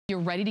you're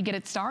ready to get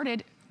it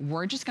started,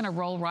 we're just gonna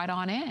roll right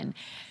on in.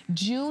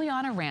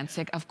 Giuliana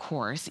Rancic, of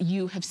course,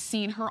 you have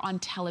seen her on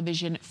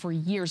television for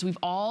years. We've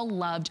all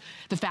loved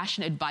the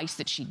fashion advice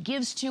that she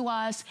gives to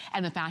us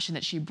and the fashion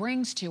that she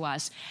brings to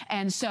us.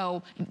 And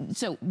so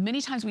many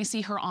times we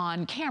see her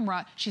on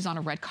camera, she's on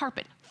a red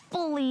carpet,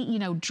 fully, you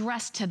know,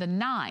 dressed to the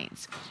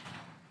nines.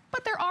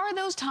 But there are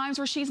those times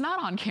where she's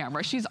not on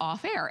camera, she's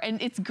off air.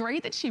 And it's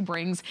great that she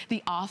brings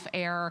the off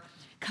air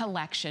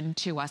collection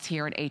to us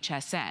here at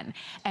HSN.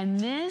 And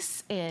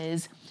this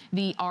is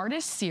the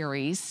Artist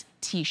Series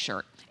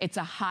t-shirt. It's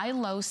a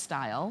high-low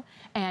style,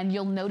 and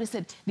you'll notice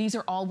that these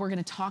are all, we're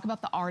gonna talk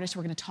about the artist,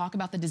 we're gonna talk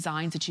about the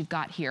designs that you've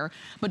got here,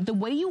 but the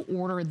way you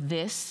order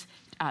this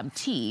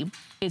tee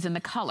is in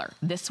the color.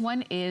 This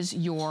one is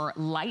your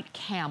light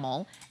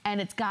camel,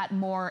 and it's got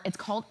more, it's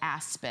called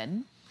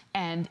Aspen,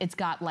 and it's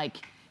got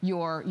like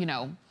your, you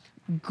know,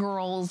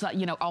 girls,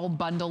 you know, all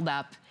bundled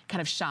up, kind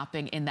of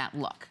shopping in that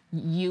look.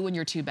 You and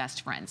your two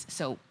best friends.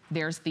 So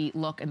there's the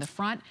look in the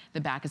front.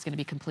 The back is gonna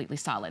be completely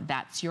solid.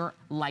 That's your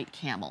light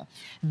camel.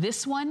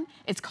 This one,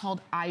 it's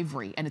called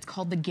Ivory, and it's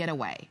called the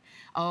Getaway.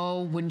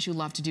 Oh, wouldn't you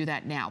love to do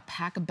that now?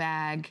 Pack a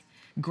bag,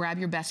 grab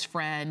your best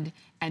friend,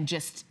 and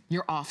just,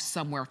 you're off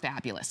somewhere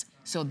fabulous.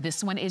 So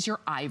this one is your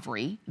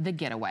Ivory, the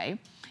Getaway.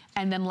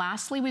 And then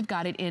lastly, we've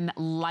got it in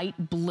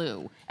light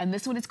blue. And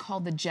this one is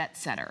called the Jet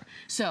Setter.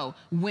 So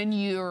when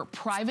your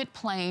private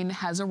plane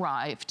has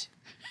arrived,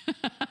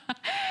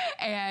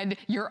 and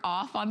you're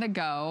off on the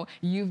go,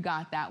 you've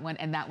got that one,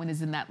 and that one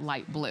is in that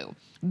light blue.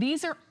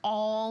 These are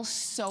all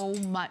so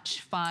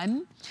much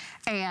fun,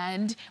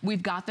 and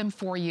we've got them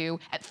for you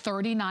at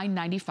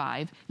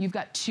 $39.95. You've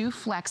got 2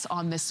 flex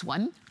on this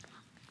one.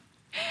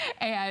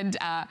 And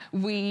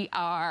we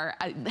are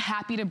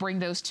happy to bring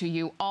those to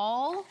you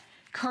all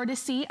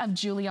courtesy of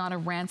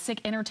Giuliana Rancic,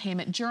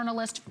 entertainment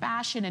journalist,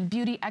 fashion and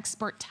beauty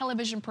expert,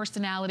 television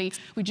personality.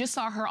 We just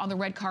saw her on the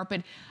red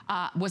carpet,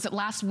 was it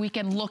last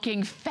weekend,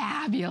 looking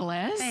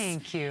fabulous.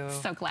 Thank you.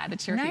 So glad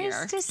that you're here.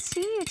 Nice to see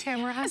you,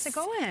 Tamara. How's it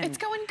going? It's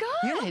going good.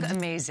 You look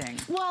amazing.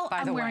 Well,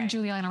 I'm wearing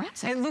Giuliana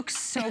Rancic. It looks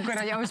so good.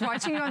 I was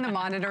watching you on the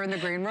monitor in the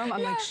green room.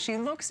 I'm like, she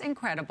looks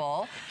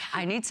incredible.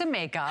 I need some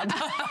makeup.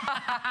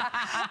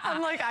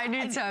 I'm like, I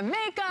need some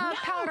makeup,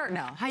 powder.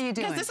 No, how you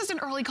doing? Because this is an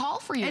early call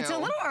for you. It's a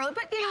little early,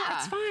 but yeah,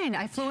 it's fine.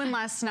 I flew in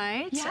last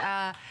night.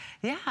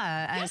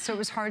 So it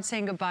was hard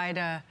saying goodbye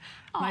to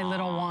my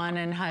little one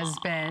and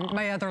husband,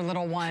 my other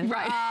little one.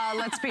 Right.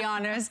 Let's be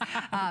honest.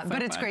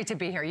 But it's great to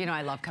be here. You know,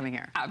 I love coming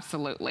here.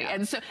 Absolutely.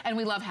 Yeah. And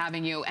we love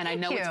having you. And I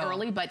know it's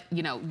early, but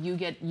you know, you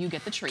get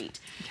the treat.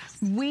 Yes.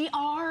 We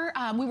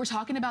were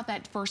talking about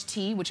that first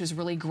tee, which was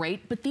really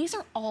great, but these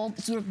are all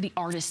sort of the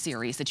artist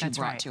series that you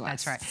brought to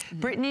us. That's right.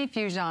 Brittany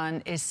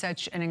Fusion is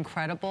such an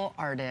incredible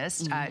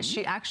artist.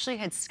 She actually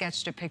had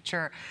sketched a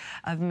picture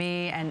of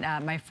me and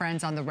my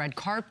friends on the red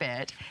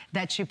carpet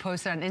that she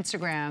posted on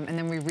Instagram, and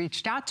then we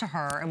reached out to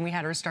her and we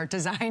had her start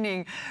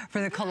designing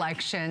for the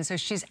collection. So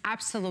she's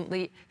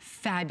absolutely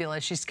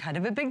fabulous. She's kind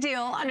of a big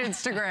deal on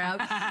Instagram,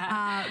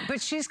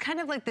 but she's kind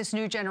of like this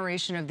new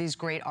generation of these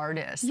great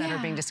artists that are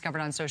being discovered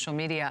on social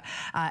media.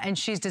 And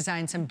she's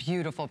designed some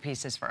beautiful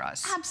pieces for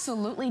us.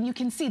 Absolutely, and you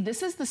can see,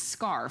 this is the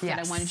scarf that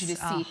I wanted you to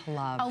see.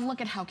 Love. Oh,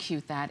 look at how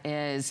cute that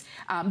is.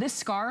 This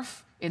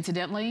scarf,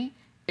 incidentally,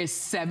 is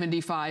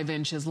 75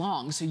 inches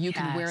long. So you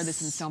can wear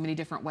this in so many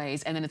different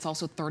ways. And then it's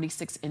also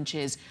 36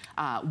 inches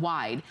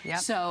wide.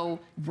 So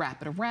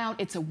wrap it around.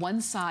 It's a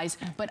one size,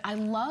 but I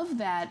love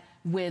that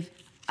with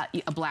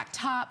a black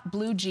top,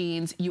 blue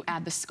jeans, you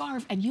add the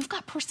scarf, and you've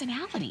got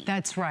personality.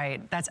 That's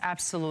right. That's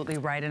absolutely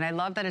right. And I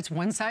love that it's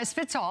one size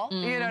fits all.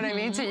 You know what I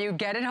mean? So you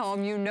get it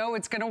home, you know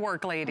it's gonna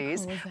work,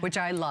 ladies, which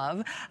I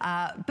love.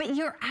 But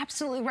you're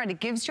absolutely right. It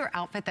gives your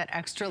outfit that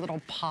extra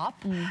little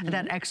pop,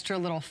 that extra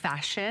little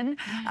fashion.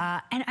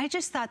 And I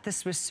just thought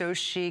this was so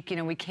chic. You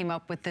know, we came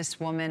up with this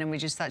woman and we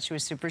just thought she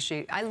was super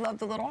chic. I love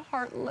the little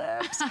heart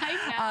lips.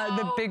 I know.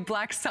 The big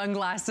black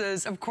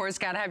sunglasses, of course,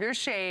 gotta have your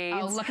shades.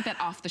 Oh, look at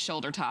that off the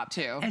shoulder top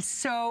too. It's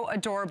so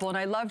adorable, and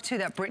I love too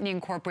that Brittany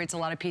incorporates a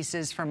lot of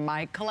pieces from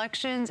my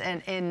collections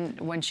and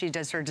when she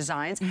does her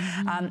designs.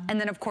 And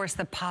then of course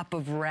the pop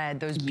of red,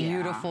 those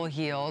beautiful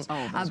heels.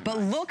 But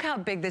look how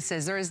big this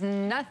is. There is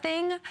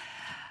nothing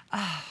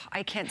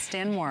I can't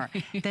stand more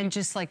than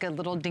just like a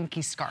little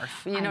dinky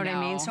scarf. You know what I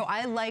mean? So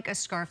I like a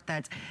scarf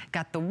that's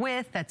got the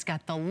width, that's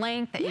got the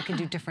length, that you can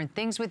do different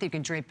things with. You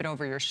can drape it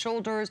over your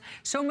shoulders.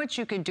 So much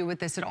you can do with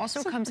this. It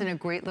also comes in a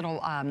great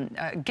little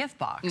gift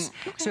box.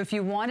 So if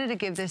you wanted to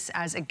give this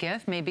as a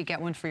gift, maybe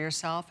get one for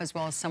yourself as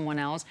well as someone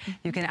else,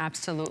 you can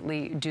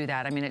absolutely do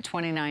that. I mean, at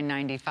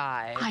 $29.95.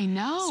 I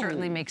know.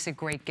 Certainly makes a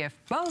great gift,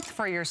 both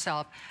for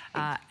yourself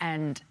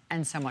and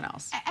someone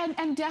else.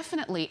 And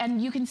definitely,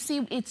 and you can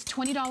see it's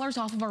 $20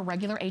 off of our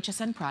regular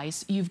HSN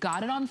price. You've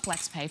got it on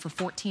FlexPay for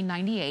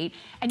 $14.98.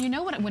 And you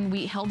know what, when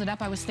we held it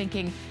up, I was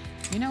thinking,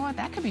 you know what,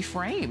 that could be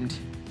framed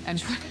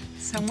and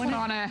someone put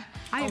on a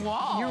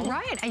wall. You're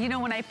right. You know,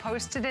 when I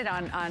posted it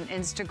on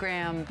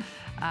Instagram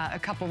a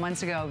couple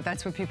months ago,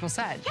 that's what people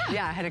said.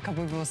 Yeah, I had a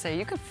couple of people say,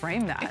 you could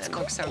frame that. It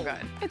looks so good.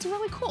 It's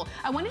really cool.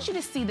 I wanted you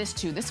to see this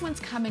too. This one's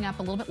coming up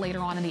a little bit later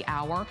on in the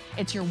hour.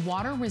 It's your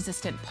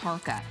water-resistant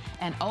parka.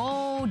 And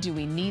oh, do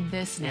we need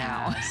this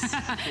now?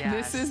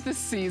 This is the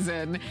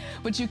season.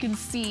 But you can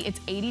see it's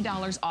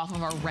 $80 off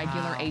of our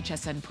regular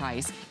HSN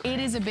price. It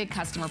is a big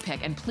customer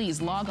pick. And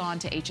please log on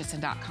to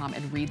hsn.com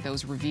and read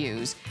those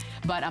reviews.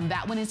 But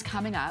that one is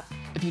coming up.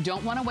 If you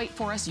don't want to wait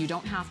for us, you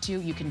don't have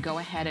to. You can go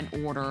ahead and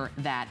order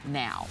that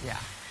now.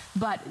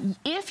 But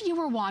if you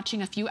were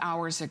watching a few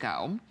hours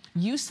ago,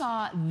 you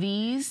saw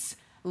these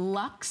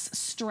Luxe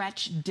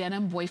Stretch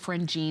Denim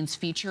Boyfriend Jeans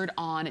featured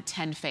on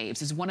 10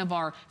 Faves. Is one of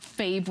our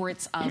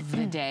favorites of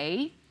the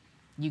day.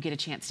 You get a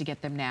chance to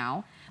get them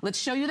now. Let's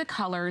show you the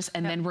colors,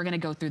 and then we're going to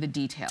go through the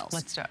details.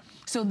 Let's do it.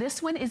 So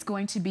this one is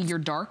going to be your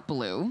dark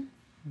blue.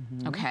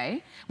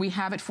 Okay, we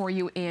have it for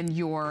you in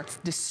your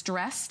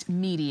distressed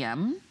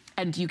medium,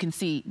 and you can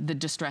see the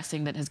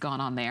distressing that has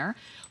gone on there.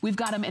 We've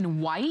got them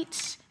in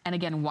white, and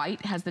again,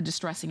 white has the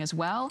distressing as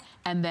well,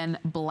 and then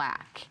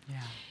black.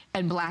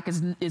 And black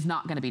is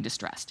not going to be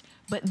distressed.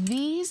 But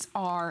these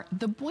are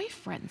the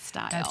boyfriend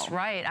style. That's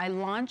right. I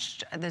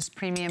launched this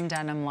premium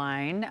denim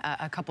line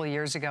a couple of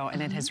years ago,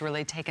 and it has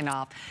really taken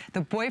off.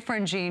 The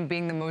boyfriend jean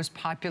being the most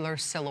popular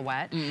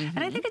silhouette. And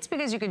I think it's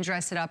because you can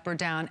dress it up or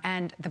down,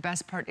 and the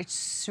best part, it's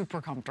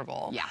super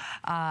comfortable.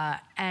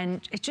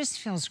 And it just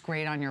feels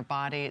great on your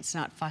body. It's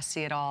not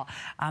fussy at all.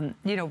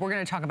 You know, we're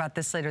going to talk about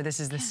this later. This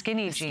is the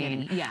skinny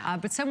jean.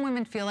 But some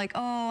women feel like,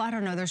 oh, I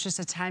don't know, there's just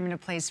a time and a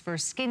place for a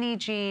skinny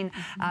jean.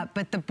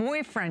 But the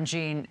boyfriend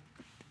jean,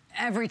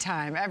 every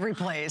time, every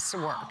place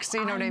works.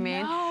 You know what I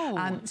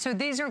mean? So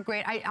these are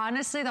great.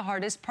 Honestly, the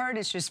hardest part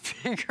is just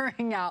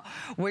figuring out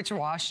which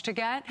wash to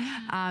get.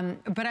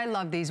 But I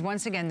love these.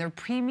 Once again, they're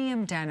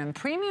premium denim.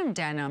 Premium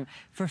denim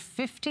for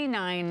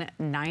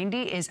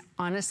 $59.90 is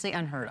honestly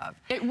unheard of.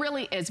 It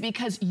really is,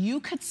 because you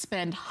could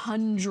spend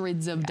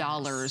hundreds of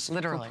dollars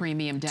for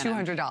premium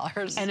denim.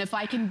 $200. And if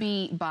I can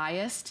be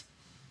biased,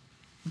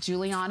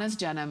 Giuliana's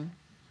denim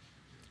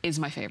is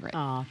my favorite.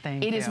 Oh,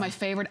 thank you. It is my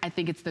favorite. I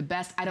think it's the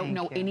best. I don't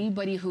know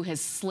anybody who has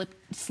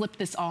slipped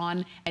this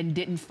on and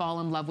didn't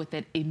fall in love with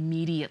it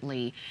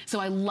immediately.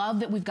 So I love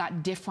that we've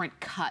got different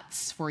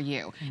cuts for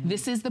you.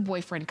 This is the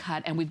boyfriend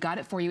cut, and we've got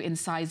it for you in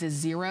sizes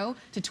 0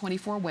 to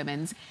 24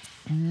 women's.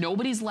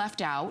 Nobody's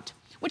left out,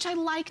 which I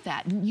like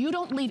that. You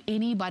don't leave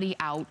anybody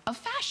out of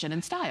fashion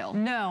and style.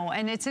 No,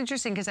 and it's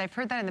interesting because I've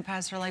heard that in the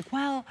past. They're like,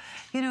 well,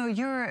 you know,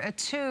 you're a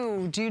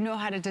 2. Do you know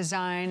how to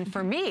design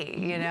for me,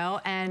 you know?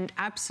 And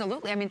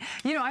absolutely. I mean,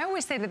 you know, I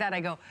always say to that, I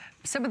go,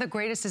 some of the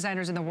greatest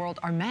designers in the world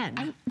are men.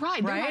 They're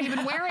not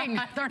even wearing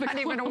They're not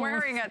even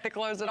wearing the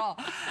clothes at all.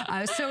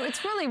 So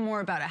it's really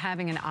more about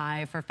having an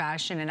eye for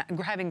fashion, and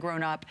having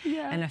grown up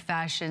in a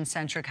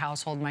fashion-centric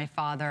household. My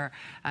father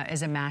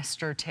is a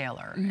master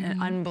tailor,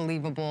 an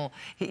unbelievable,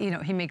 you know,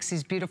 he makes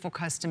these beautiful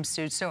custom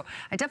suits. So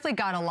I definitely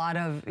got a lot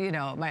of, you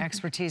know, my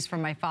expertise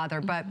from my father.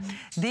 But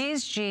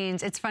these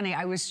jeans, it's funny,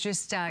 I was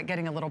just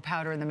getting a little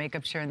powder in the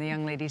makeup chair, and the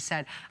young lady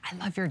said, I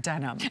love your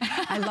denim.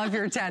 I love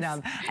your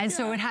denim. And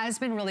so it has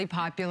been really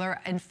popular.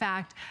 In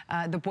fact,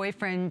 the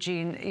boyfriend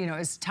jean, you know,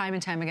 is time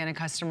and time again a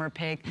customer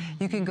pick.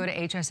 You can go to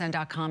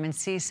hsn.com and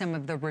see some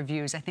of the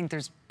reviews. I think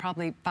there's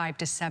probably 500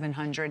 to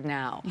 700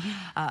 now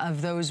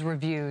of those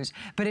reviews.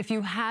 But if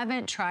you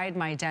haven't tried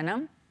my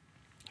denim,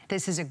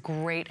 this is a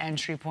great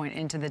entry point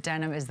into the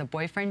denim, is the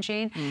boyfriend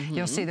jean.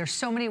 You'll see there's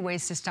so many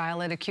ways to style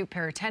it. A cute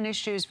pair of tennis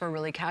shoes for a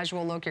really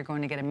casual look. You're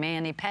going to get a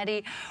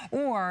mani-pedi,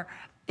 or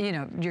you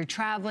know, you're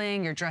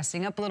traveling, you're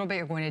dressing up a little bit,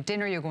 you're going to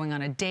dinner, you're going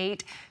on a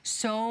date.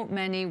 So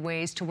many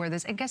ways to wear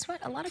this. And guess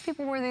what? A lot of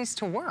people wear these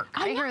to work.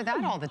 I hear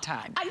that all the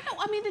time. I know.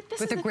 I mean, this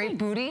with is a great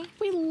booty.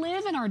 We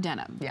live in our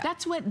denim.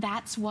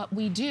 That's what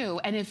we do.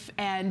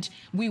 And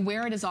we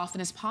wear it as often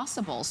as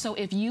possible. So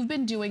if you've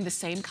been doing the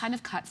same kind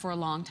of cut for a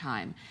long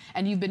time,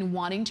 and you've been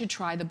wanting to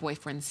try the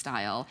boyfriend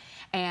style,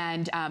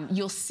 and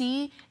you'll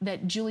see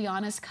that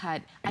Giuliana's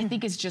cut, I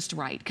think, is just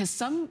right.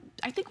 Because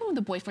I think when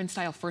the boyfriend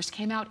style first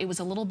came out, it was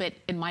a little bit,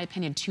 in my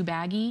opinion, too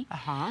baggy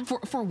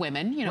for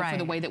women, you know, for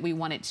the way that we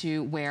want it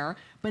to wear.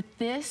 But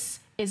this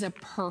is a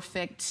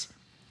perfect,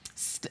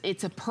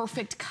 it's a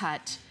perfect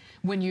cut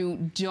when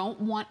you don't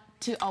want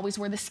to always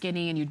wear the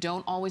skinny, and you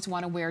don't always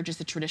want to wear just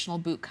the traditional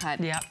boot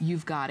cut.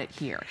 You've got it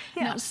here.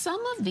 Now,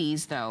 some of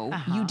these, though,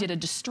 you did a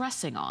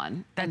distressing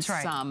on. That's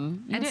right.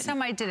 Some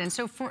I didn't.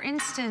 So, for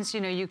instance,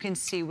 you know, you can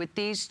see with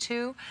these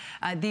two,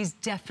 these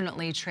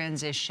definitely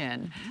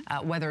transition,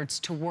 whether it's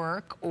to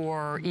work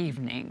or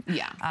evening.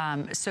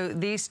 So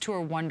these two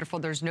are wonderful.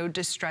 There's no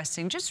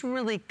distressing, just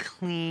really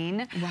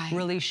clean,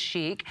 really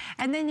chic.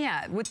 And then,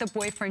 with the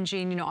boyfriend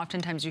jean, you know,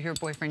 oftentimes you hear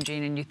boyfriend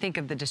jean and you think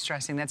of the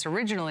distressing. That's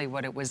originally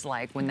what it was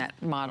like when that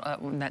model,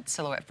 when that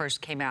silhouette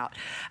first came out.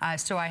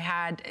 So I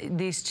had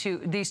these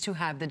two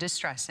have the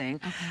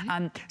distressing.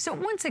 So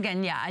once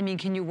again, I mean,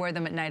 can you wear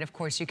them at night? Of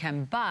course you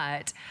can,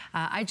 but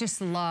I just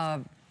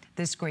love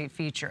this great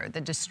feature.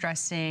 The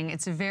distressing,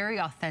 it's very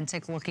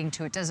authentic looking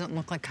too. It doesn't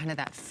look like kind of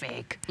that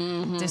fake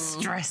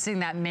distressing,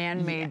 that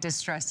man-made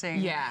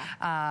distressing.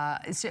 Yeah.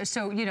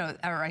 So, you know,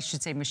 or I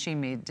should say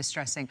machine-made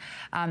distressing.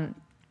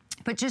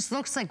 But just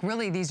looks like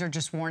really these are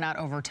just worn out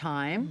over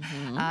time.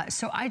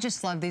 So I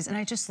just love these, and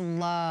I just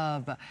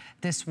love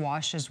this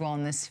wash as well,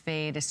 and this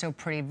fade is so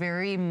pretty.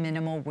 Very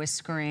minimal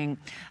whiskering,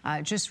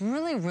 just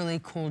really,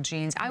 really cool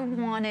jeans. I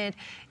wanted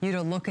you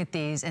to look at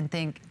these and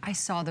think, I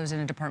saw those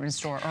in a department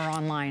store or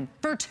online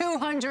for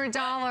 $200,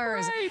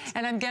 right.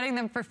 and I'm getting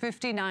them for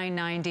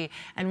 $59.90.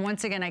 And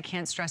once again, I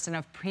can't stress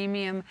enough,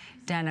 premium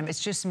denim. It's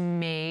just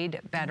made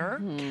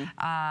better,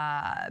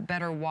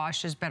 better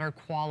washes, better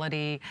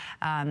quality,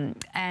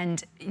 and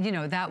you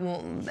know, that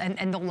will,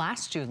 and they'll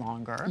last you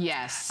longer.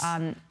 Yes.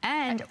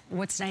 And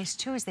what's nice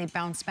too is they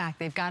bounce back.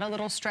 They've got a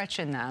little stretch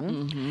in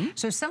them.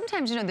 So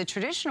sometimes, you know, the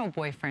traditional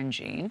boyfriend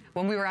jean,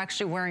 when we were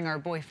actually wearing our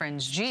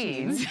boyfriend's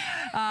jeans,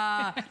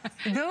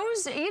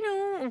 those, you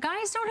know,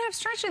 guys don't have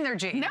stretch in their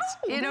jeans.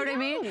 No, you know what I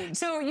mean?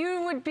 So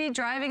you would be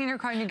driving in your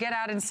car and you get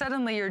out and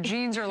suddenly your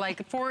jeans are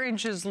like 4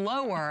 inches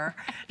lower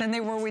than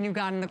they were when you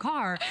got in the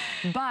car.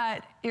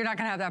 But you're not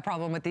gonna have that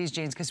problem with these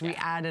jeans because we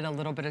added a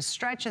little bit of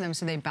stretch in them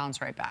so they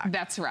bounce right back.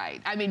 That's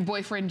right. I mean,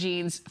 boyfriend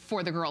jeans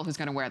for the girl who's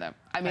gonna wear them.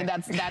 I mean,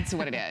 that's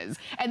what it is.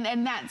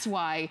 And that's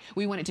why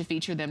we wanted to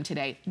feature them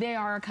today. They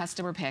are a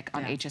customer pick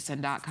on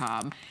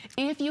hsn.com.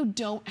 If you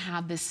don't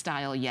have this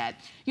style yet,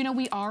 you know,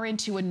 we are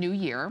into a new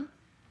year,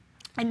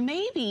 and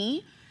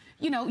maybe,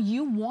 you know,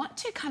 you want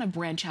to kind of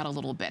branch out a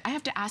little bit. I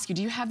have to ask you,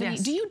 do you have any,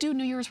 do you do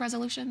New Year's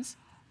resolutions?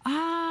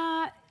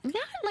 Not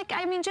like,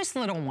 I mean, just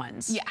little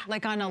ones. Yeah.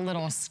 Like on a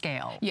little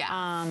scale.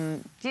 Yeah.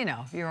 You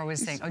know, you're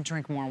always saying, oh,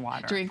 drink more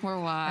water. Drink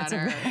more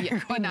water. Be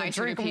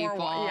nicer to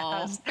people.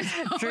 Yes.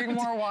 Drink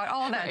more water,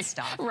 all that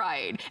stuff.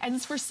 Right. And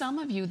for some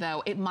of you,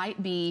 though, it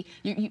might be,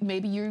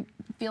 maybe you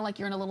feel like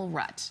you're in a little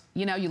rut.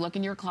 You know, you look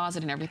in your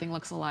closet and everything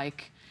looks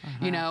alike,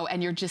 you know,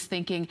 and you're just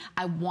thinking,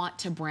 I want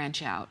to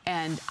branch out.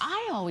 And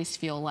I always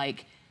feel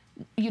like,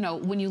 you know,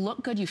 when you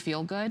look good, you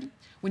feel good.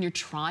 When you're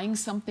trying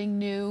something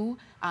new,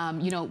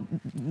 you know,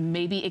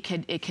 maybe it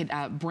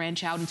could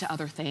branch out into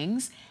other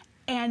things.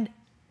 And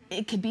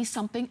it could be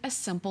something as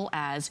simple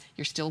as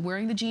you're still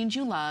wearing the jeans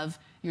you love,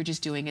 you're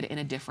just doing it in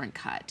a different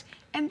cut.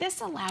 And this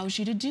allows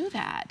you to do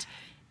that.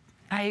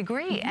 I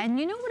agree. And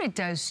you know what it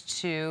does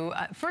too?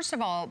 First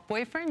of all,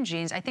 boyfriend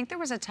jeans, I think there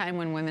was a time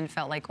when women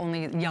felt like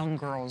only young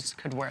girls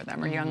could wear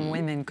them or young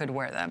women could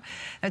wear them.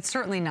 That's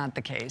certainly not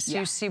the case.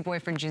 You see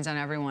boyfriend jeans on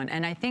everyone.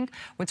 And I think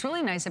what's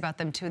really nice about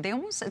them too, they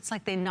almost, it's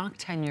like they knock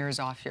 10 years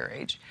off your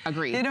age.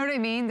 Agreed. You know what I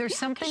mean? There's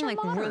something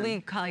like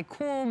really like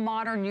cool,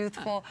 modern,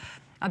 youthful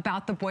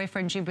about the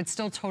boyfriend jean, but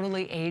still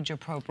totally age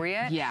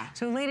appropriate. Yeah.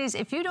 So ladies,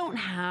 if you don't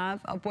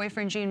have a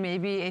boyfriend jean,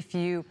 maybe if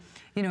you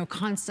know,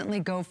 constantly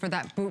go for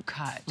that boot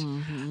cut,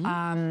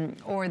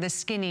 or the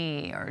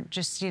skinny, or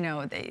just, you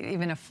know,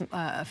 even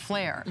a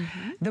flare.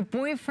 The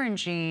boyfriend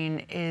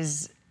jean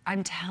is,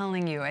 I'm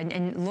telling you,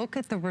 and look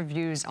at the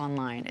reviews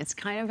online. It's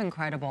kind of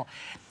incredible.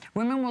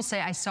 Women will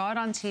say, I saw it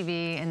on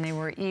TV and they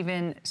were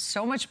even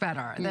so much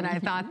better than I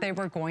thought they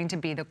were going to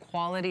be. The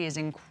quality is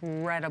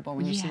incredible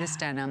when you see this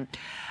denim.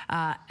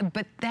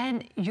 But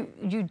then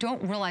you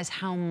don't realize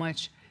how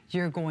much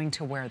you're going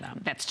to wear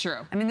them. That's true.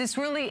 I mean, this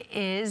really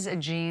is a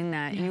jean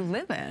that you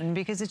live in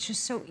because it's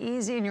just so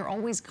easy and you're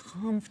always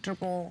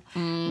comfortable.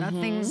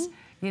 Nothing's,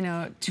 you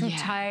know, too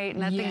tight,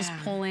 nothing's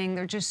pulling.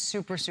 They're just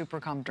super, super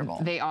comfortable.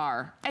 They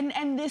are.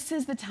 And this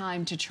is the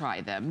time to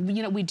try them.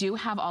 You know, we do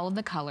have all of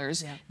the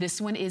colors.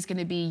 This one is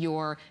gonna be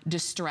your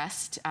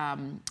distressed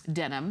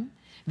denim.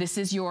 This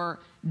is your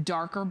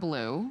darker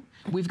blue.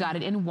 We've got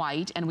it in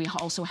white, and we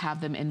also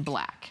have them in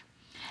black.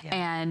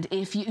 And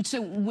if you,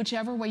 so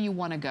whichever way you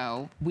want to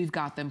go, we've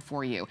got them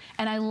for you.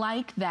 And I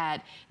like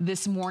that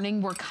this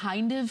morning we're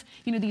kind of,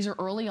 you know, these are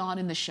early on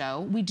in the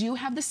show. We do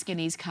have the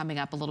skinnies coming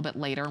up a little bit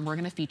later, and we're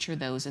going to feature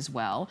those as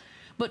well.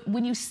 But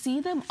when you see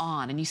them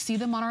on, and you see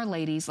them on our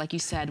ladies, like you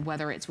said,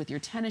 whether it's with your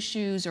tennis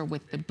shoes or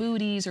with the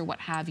booties or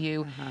what have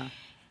you,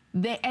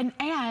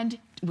 and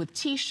with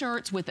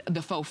t-shirts, with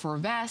the faux fur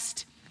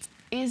vest,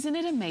 isn't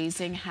it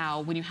amazing how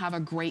when you have a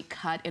great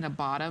cut in a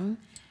bottom,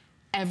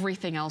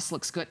 everything else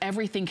looks good.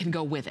 Everything can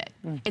go with it.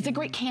 It's a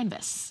great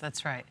canvas.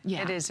 That's right.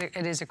 Yeah. It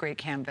is a great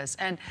canvas.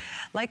 And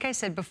like I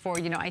said before,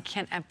 you know, I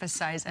can't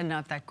emphasize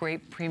enough that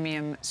great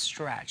premium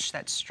stretch,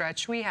 that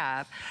stretch we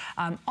have.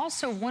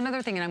 Also, one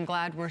other thing, and I'm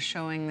glad we're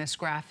showing this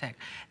graphic,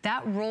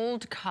 that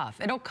rolled cuff,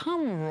 it'll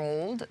come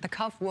rolled, the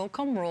cuff will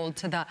come rolled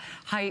to the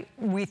height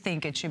we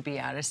think it should be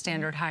at, a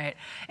standard height.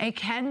 It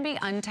can be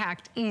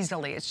untacked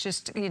easily. It's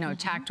just, you know,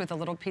 tacked with a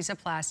little piece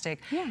of plastic.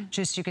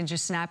 Just, you can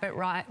just snap it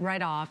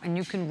right off, and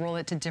you can roll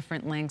it to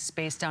different lengths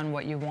based on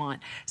what you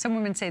want. Some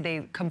women say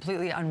they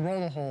completely unroll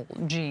the whole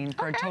jean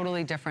for a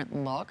totally different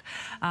look.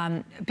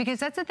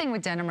 Because that's the thing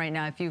with denim right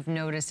now, if you've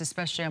noticed,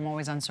 especially I'm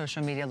always on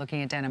social media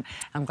looking at denim.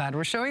 I'm glad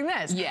we're showing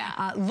this.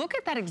 Look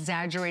at that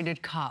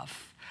exaggerated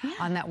cuff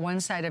on that one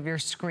side of your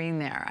screen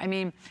there. I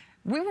mean,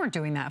 we weren't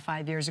doing that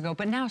 5 years ago,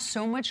 but now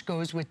so much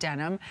goes with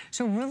denim.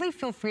 So really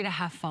feel free to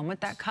have fun with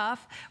that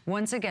cuff.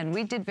 Once again,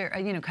 we did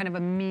very, you know, kind of a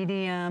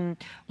medium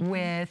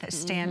width,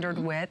 standard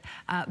width,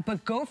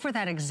 but go for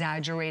that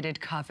exaggerated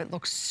cuff. It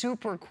looks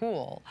super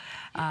cool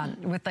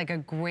with like a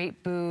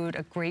great boot,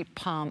 a great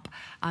pump,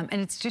 and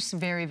it's just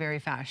very, very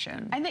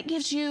fashion. And it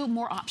gives you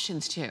more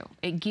options too.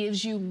 It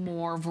gives you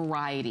more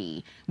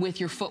variety with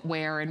your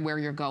footwear and where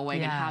you're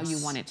going and how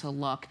you want it to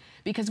look,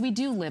 because we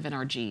do live in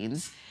our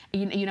jeans.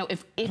 You know,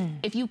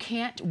 if you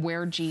can't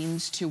wear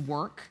jeans to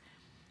work,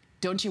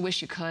 don't you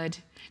wish you could?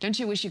 Don't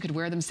you wish you could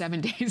wear them 7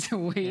 days a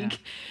week?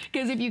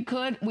 Because if you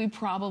could, we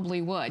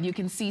probably would. You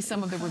can see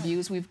some of the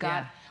reviews we've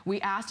got. We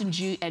asked, and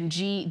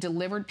G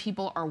delivered.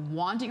 People are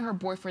wanting her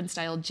boyfriend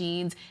style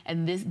jeans,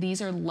 and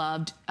these are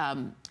loved.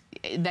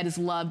 That is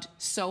loved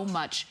so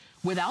much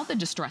without the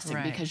distressing,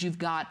 because you've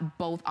got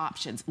both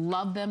options.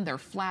 Love them, they're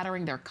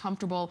flattering, they're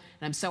comfortable,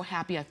 and I'm so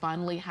happy I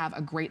finally have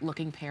a great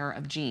looking pair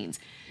of jeans.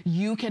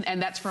 You can, and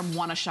that's from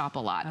Wanna Shop a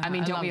Lot. I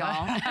mean, don't we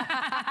all?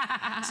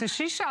 So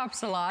she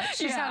shops a lot.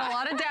 She's had a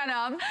lot of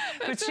denim,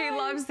 but she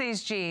loves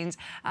these jeans.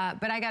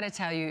 But I gotta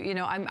tell you, you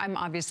know, I'm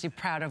obviously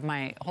proud of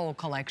my whole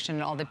collection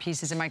and all the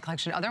pieces in my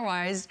collection.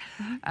 Otherwise,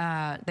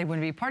 they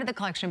wouldn't be part of the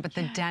collection, but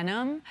the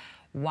denim,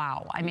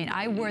 wow. I mean,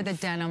 I wear the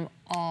denim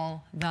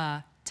all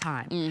the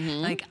time.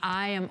 Like,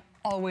 I am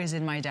always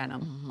in my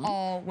denim,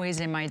 always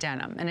in my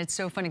denim. And it's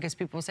so funny because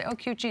people will say, oh,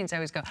 cute jeans. I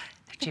always go,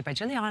 they're cheap by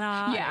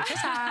Giuliana,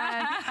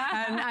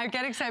 HSN. And I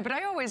get excited, but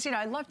I always, you know,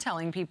 I love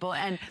telling people,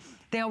 and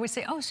they always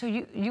say, oh, so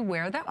you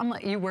wear that? I'm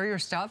like, you wear your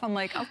stuff? I'm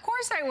like, of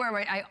course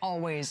I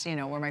always, you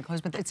know, wear my clothes.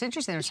 But it's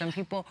interesting, there's some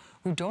people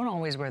who don't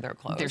always wear their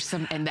clothes. There's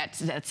some, and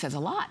that says a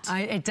lot.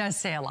 It does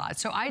say a lot.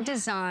 So I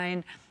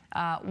design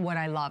what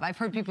I love. I've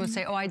heard people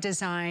say, oh, I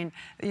design,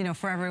 you know,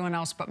 for everyone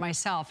else but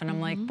myself. And I'm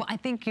like, well, I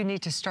think you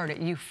need to start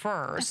at you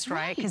first,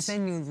 right? Because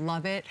then you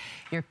love it,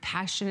 you're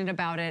passionate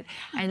about it.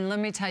 And let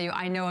me tell you,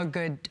 I know a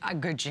good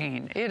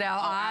jean. You know,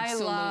 I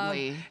love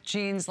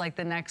jeans like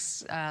the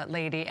next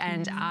lady.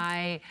 And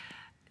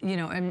you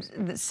know, and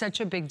it's such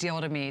a big deal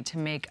to me to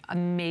make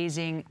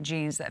amazing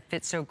jeans that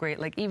fit so great.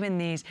 Like even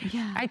these,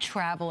 I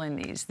travel in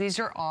these. These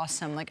are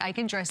awesome. Like I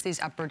can dress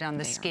these up or down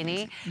the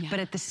skinny, but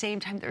at the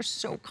same time, they're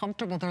so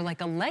comfortable. They're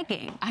like a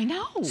legging. I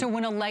know. So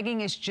when a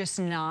legging is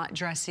just not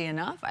dressy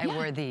enough, I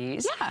wear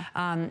these.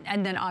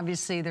 And then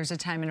obviously there's a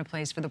time and a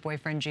place for the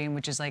boyfriend jean,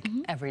 which is like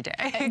every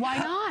day. Why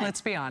not?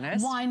 Let's be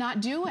honest. Why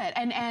not do it?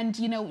 And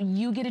you know,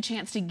 you get a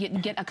chance to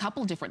get a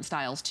couple different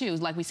styles too.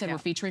 Like we said, we're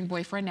featuring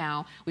boyfriend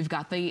now. We've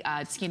got the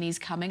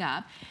skinnies coming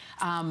up.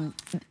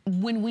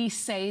 When we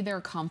say they're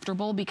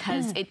comfortable,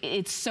 because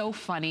it's so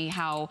funny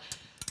how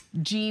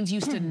jeans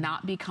used to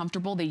not be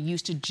comfortable. They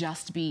used to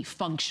just be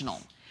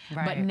functional.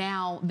 But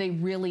now they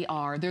really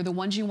are. They're the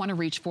ones you want to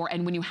reach for.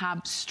 And when you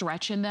have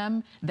stretch in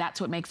them, that's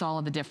what makes all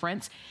of the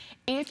difference.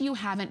 If you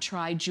haven't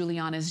tried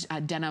Giuliana's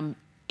denim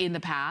in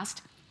the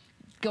past,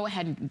 go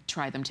ahead and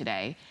try them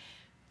today.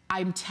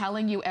 I'm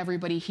telling you,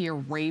 everybody here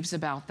raves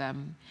about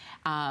them.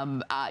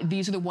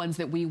 These are the ones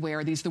that we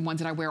wear. These are the ones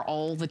that I wear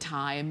all the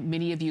time.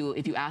 Many of you,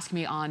 if you ask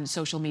me on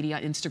social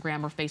media,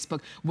 Instagram or Facebook,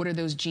 what are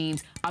those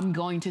jeans? I'm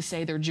going to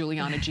say they're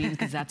Giuliana jeans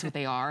because that's what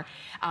they are.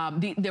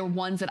 They're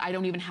ones that I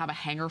don't even have a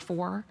hanger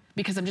for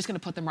because I'm just going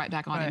to put them right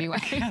back on anyway.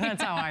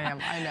 That's how I am.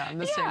 I know. I'm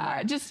the same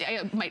way. Just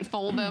I might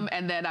fold them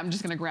and then I'm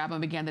just going to grab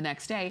them again the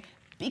next day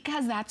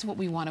because that's what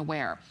we want to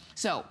wear.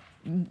 So,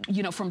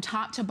 you know, from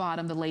top to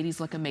bottom, the ladies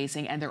look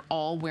amazing, and they're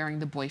all wearing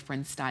the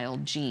boyfriend style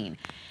jean.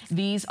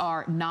 These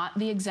are not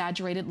the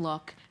exaggerated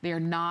look. They're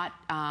not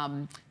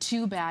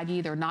too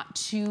baggy. They're not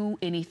too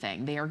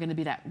anything. They are going to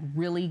be that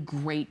really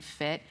great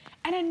fit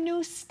and a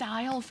new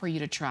style for you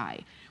to try.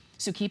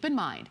 So keep in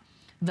mind,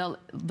 the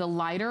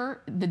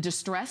lighter, the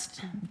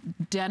distressed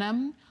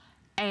denim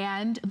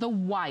and the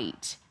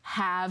white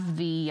have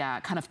the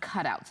kind of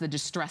cutouts, the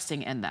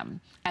distressing in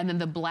them. And then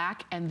the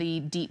black and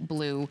the deep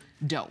blue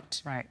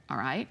don't. All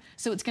right?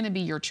 So it's gonna be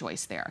your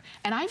choice there.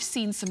 And I've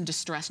seen some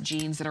distressed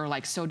jeans that are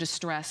like so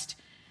distressed,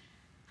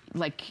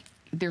 like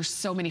there's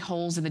so many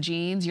holes in the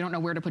jeans, you don't know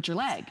where to put your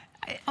leg.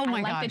 Oh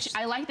my gosh.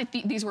 I like that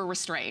these were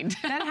restrained.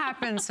 That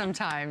happens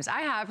sometimes.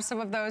 I have some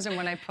of those, and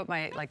when I put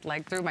my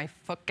leg through, my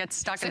foot gets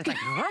stuck, and it's like,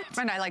 rip,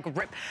 and I like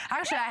rip.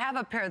 Actually, I have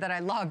a pair that I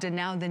loved, and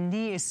now the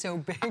knee is so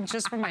big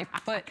just for my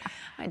foot.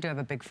 I do have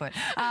a big foot,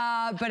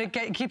 but it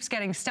keeps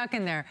getting stuck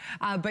in there.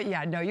 But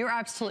yeah, no, you're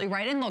absolutely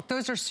right. And look,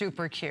 those are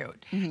super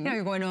cute. You know,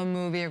 you're going to a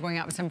movie, you're going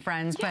out with some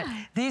friends, but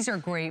these are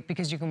great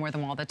because you can wear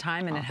them all the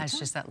time, and it has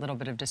just that little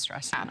bit of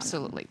distress.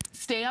 Absolutely.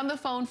 Stay on the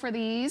phone for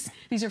these.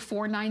 These are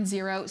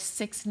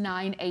 490-6998.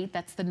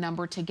 That's the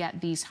number to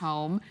get these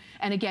home.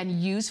 And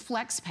again, use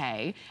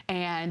FlexPay,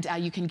 and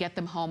you can get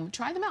them home.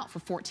 Try them out for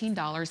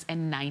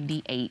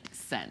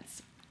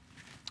 $14.98.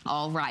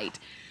 All right.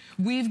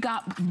 We've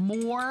got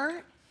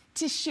more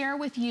to share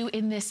with you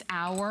in this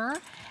hour.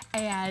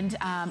 And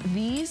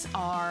these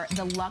are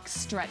the Luxe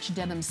Stretch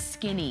Denim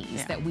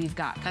Skinnies that we've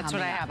got coming That's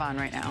what I have on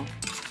right now.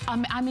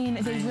 I mean,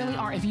 they really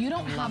are. If you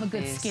don't have a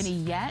good skinny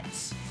yet,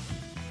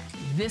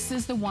 this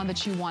is the one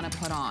that you want to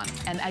put on.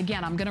 And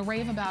again, I'm going to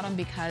rave about them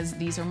because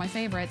these are my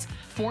favorites.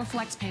 4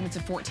 flex payments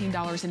of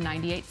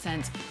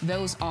 $14.98.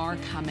 Those are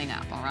coming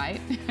up, all right?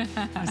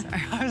 I'm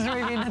sorry, I was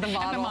reading the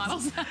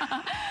models.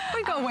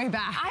 We go way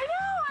back. I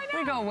know.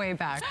 We go way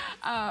back.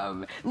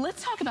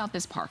 Let's talk about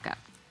this parka.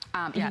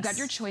 You've got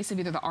your choice of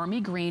either the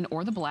army green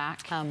or the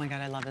black. Oh my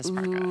God, I love this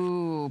parka.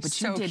 Ooh, but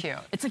so you did, cute.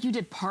 It's like you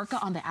did parka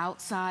on the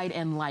outside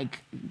and like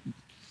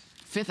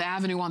Fifth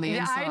Avenue on the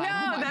inside. I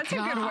know, oh that's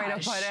gosh. a good way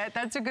to put it.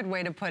 That's a good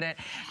way to put it.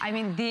 I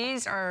mean,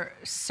 these are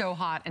so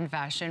hot in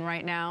fashion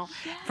right now.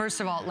 Yeah.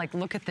 First of all, like,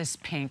 look at this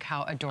pink,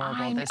 how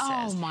adorable this is.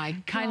 Oh my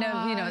gosh. Kind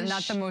of, you know,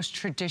 not the most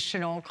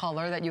traditional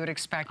color that you would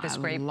expect, this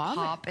great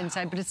pop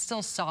inside, but it's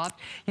still soft.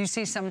 You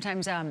see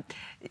sometimes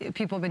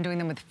people have been doing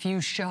them with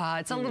fuchsia.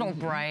 It's a little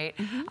bright,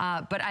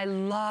 but I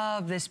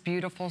love this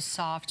beautiful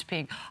soft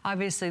pink.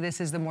 Obviously, this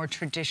is the more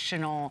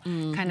traditional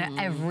kind of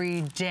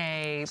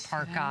everyday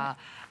parka.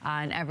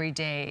 An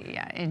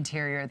everyday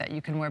interior that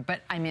you can wear.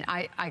 But I mean,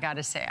 I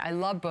gotta say, I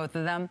love both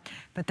of them,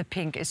 but the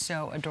pink is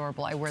so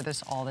adorable. I wear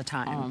this all the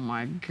time. Oh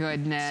my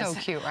goodness. So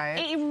cute, right?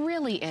 It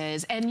really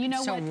is. And you know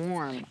what? So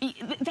warm.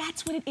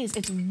 That's what it is.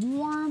 It's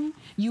warm.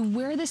 You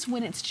wear this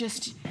when it's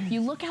just,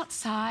 you look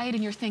outside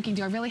and you're thinking,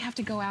 do I really have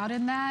to go out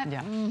in that?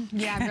 Yeah.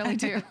 Yeah, I really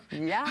do.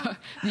 Yeah.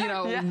 You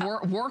know,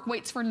 work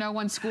waits for no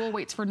one, school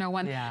waits for no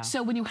one. Yeah.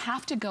 So when you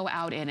have to go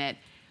out in it,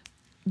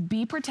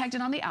 be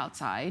protected on the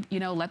outside, you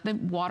know, let the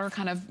water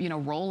kind of, you know,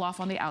 roll off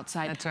on the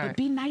outside. That's right. But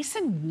be nice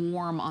and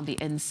warm on the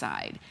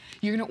inside.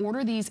 You're gonna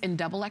order these in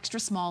double extra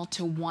small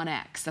to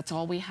 1X. That's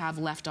all we have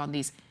left on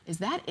these. Is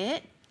that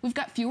it? We've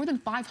got fewer than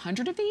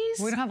 500 of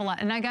these? We don't have a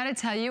lot. And I gotta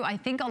tell you, I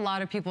think a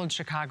lot of people in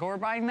Chicago are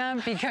buying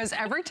them because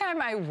every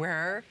time I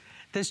wear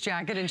this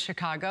jacket in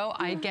Chicago,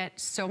 I get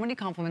so many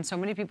compliments. So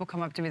many people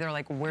come up to me. They're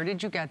like, where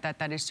did you get that?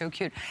 That is so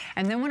cute.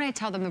 And then when I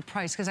tell them the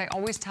price, because I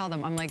always tell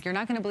them, I'm like, you're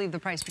not going to believe the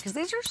price because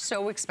these are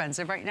so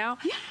expensive right now.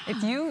 Yeah.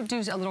 If you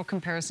do a little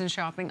comparison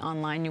shopping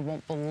online, you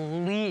won't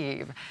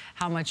believe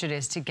how much it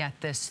is to get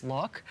this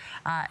look.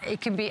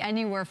 It can be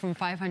anywhere from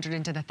 $500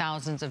 into the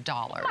thousands of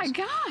dollars. Oh my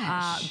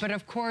gosh. But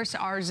of course,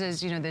 ours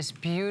is, you know, this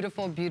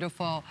beautiful,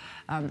 beautiful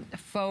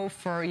faux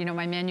fur. You know,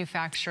 my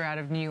manufacturer out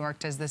of New York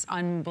does this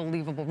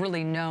unbelievable,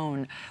 really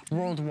known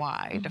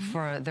worldwide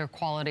for their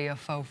quality of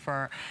faux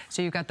fur.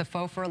 So you've got the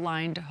faux fur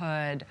lined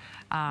hood,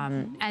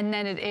 and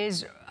then it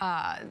is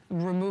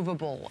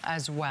removable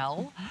as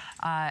well.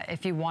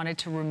 If you wanted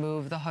to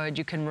remove the hood,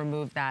 you can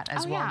remove that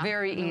as well. Yeah.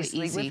 Very really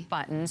easily with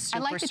buttons. Super,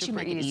 I like that you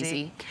make it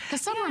easy. Because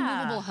some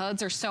removable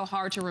hoods are so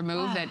hard to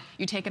remove that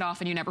you take it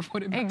off and you never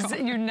put it back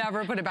on. You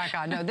never put it back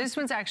on. No, this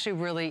one's actually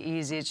really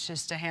easy. It's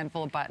just a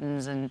handful of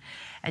buttons and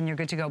you're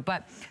good to go.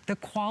 But the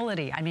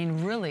quality, I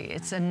mean, really,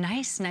 it's a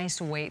nice, nice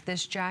weight,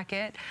 this jacket.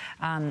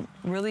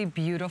 Really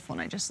beautiful,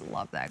 and I just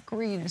love that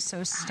green. It's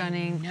so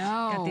stunning. I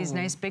know. Got these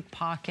nice big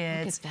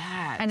pockets. Look at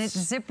that. And it's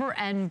zipper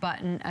and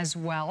button as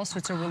well, so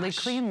it's a really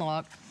clean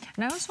look.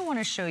 And I also want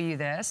to show you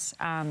this.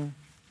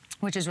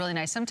 Which is really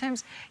nice.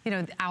 Sometimes, you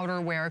know, the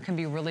outerwear can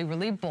be really,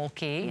 really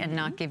bulky and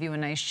not give you a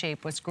nice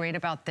shape. What's great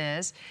about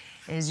this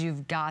is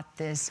you've got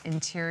this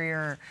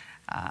interior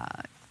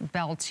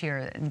belt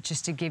here,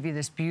 just to give you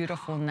this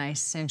beautiful,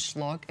 nice cinched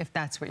look, if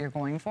that's what you're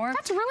going for.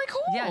 That's really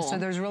cool. Yeah, so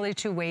there's really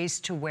 2 ways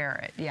to wear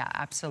it. Yeah,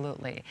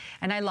 absolutely.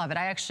 And I love it.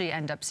 I actually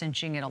end up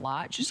cinching it a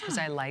lot just because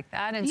I like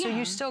that. And so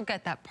you still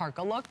get that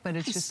parka look, but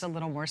it's just a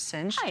little more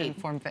cinched and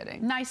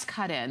form-fitting. Nice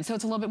cut in. So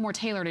it's a little bit more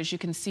tailored, as you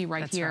can see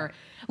right here. Right.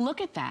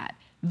 Look at that.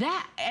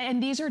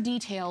 And these are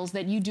details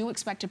that you do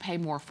expect to pay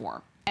more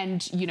for.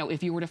 And, you know,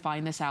 if you were to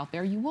find this out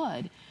there, you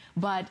would.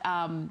 But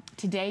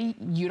today,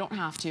 you don't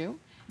have to,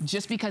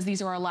 just because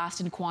these are our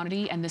last in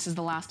quantity and this is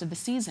the last of the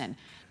season.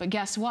 But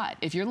guess what?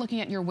 If you're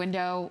looking at your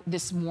window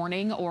this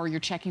morning or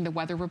you're checking the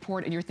weather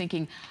report and you're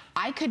thinking,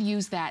 I could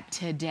use that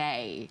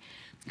today,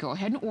 go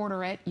ahead and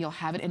order it. You'll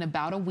have it in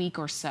about a week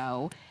or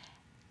so.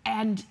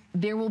 And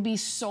there will be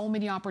so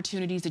many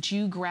opportunities that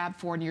you grab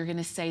for and you're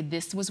gonna say,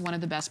 this was one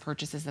of the best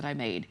purchases that I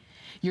made.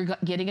 You're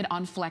getting it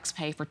on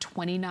FlexPay for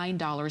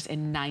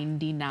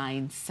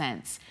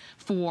 $29.99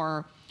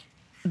 for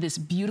this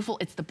beautiful,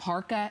 it's the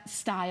parka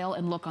style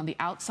and look on the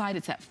outside.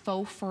 It's that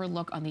faux fur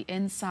look on the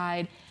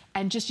inside.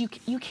 And just, you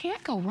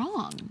can't go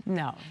wrong.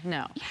 No,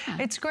 no. Yeah.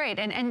 It's great.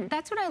 And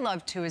that's what I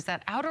love too, is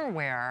that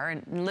outerwear,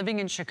 and living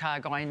in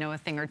Chicago, I know a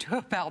thing or two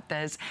about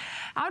this.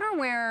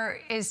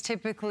 Outerwear is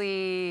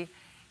typically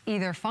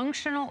either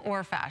functional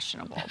or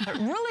fashionable, but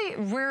really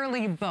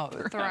rarely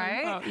both,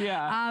 right?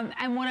 Yeah.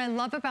 And what I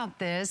love about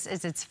this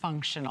is it's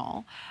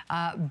functional,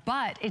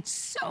 but it's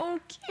so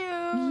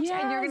cute.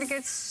 Yes. And you're gonna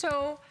get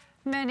so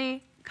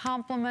many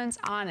compliments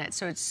on it.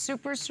 So it's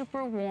super,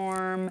 super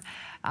warm.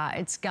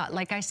 It's got,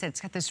 like I said,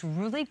 it's got this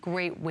really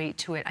great weight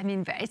to it. I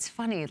mean, it's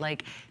funny,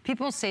 like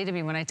people say to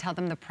me when I tell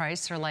them the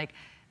price, they're like,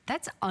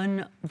 that's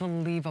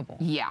unbelievable.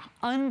 Yeah.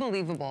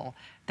 Unbelievable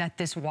that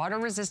this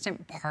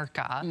water-resistant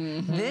parka,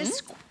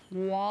 this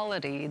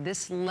quality,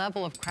 this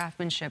level of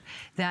craftsmanship,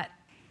 that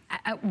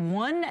at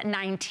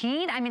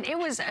 $119. I mean, it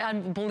was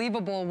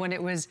unbelievable when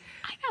it was,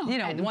 you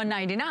know,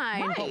 $199,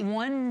 right. But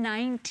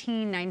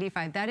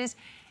 $119.95. That is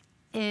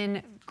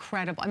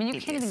incredible. I mean, you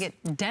can't even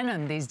get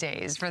denim these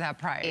days for that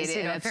price.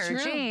 You know, a pair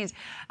of jeans,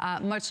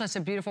 much less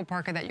a beautiful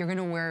parka that you're going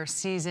to wear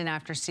season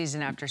after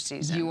season after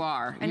season. You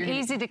are. And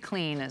easy to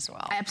clean as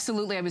well.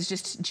 Absolutely. I was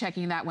just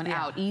checking that one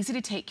out. Easy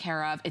to take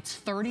care of. It's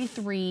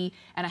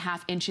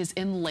 33.5 inches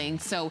in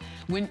length. So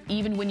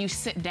even when you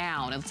sit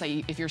down, let's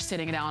say if you're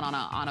sitting down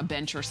on a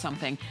bench or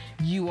something,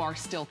 you are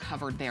still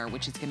covered there,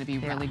 which is going to be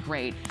really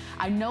great.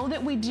 I know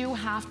that we do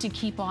have to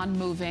keep on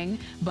moving,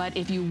 but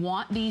if you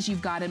want these,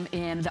 you've got them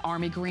in the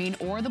army green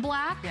or the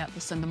black. We'll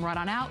send them right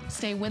on out.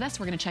 Stay with us.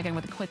 We're going to check in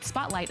with a quick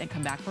spotlight and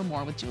come back for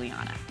more with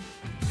Giuliana.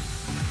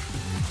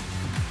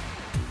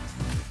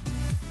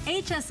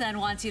 HSN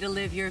wants you to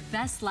live your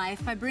best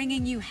life by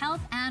bringing you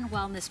health and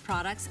wellness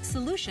products,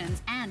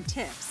 solutions, and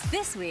tips.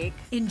 This week,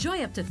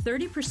 enjoy up to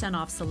 30%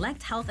 off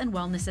select health and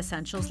wellness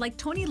essentials like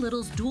Tony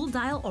Little's dual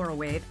dial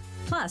AuraWave.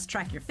 Plus,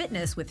 track your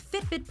fitness with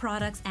Fitbit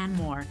products and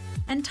more.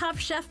 And Top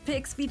Chef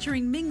picks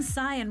featuring Ming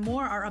Tsai and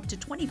more are up to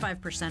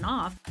 25%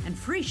 off and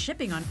free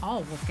shipping on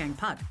all Wolfgang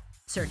Puck.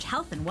 Search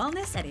health and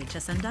wellness at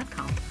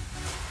hsn.com.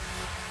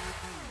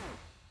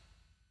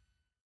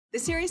 The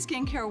Serious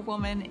Skincare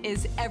Woman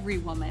is every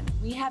woman.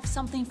 We have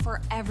something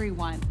for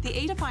everyone. The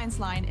A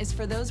Defiance line is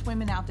for those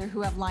women out there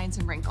who have lines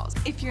and wrinkles.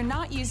 If you're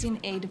not using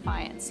A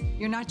Defiance,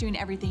 you're not doing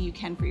everything you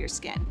can for your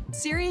skin.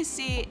 Serious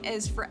C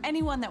is for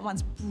anyone that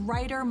wants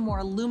brighter,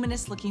 more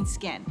luminous looking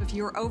skin. If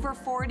you're over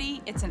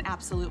 40, it's an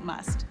absolute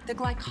must. The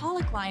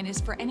Glycolic line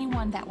is for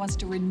anyone that wants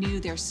to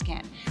renew their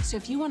skin. So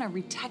if you want to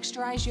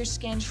retexturize your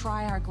skin,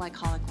 try our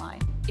Glycolic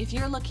line. If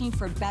you're looking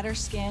for better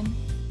skin,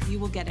 you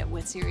will get it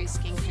with Serious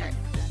Skincare.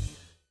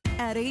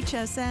 At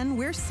HSN,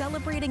 we're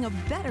celebrating a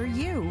better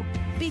you,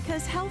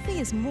 because healthy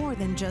is more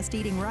than just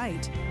eating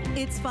right.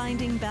 It's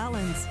finding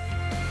balance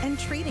and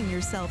treating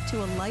yourself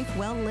to a life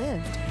well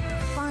lived.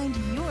 Find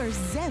your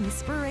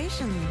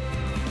Zen-spiration.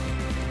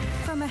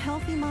 From a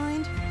healthy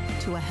mind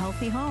to a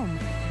healthy home,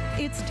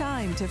 it's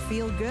time to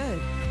feel good,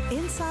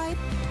 inside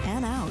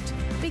and out,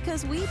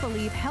 because we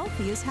believe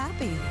healthy is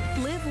happy.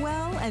 Live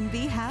well and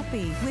be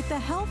happy with the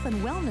health and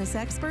wellness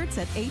experts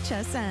at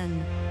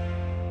HSN.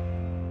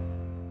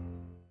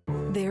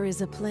 There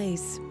is a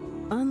place,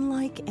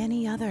 unlike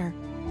any other,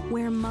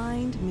 where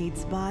mind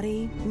meets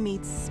body,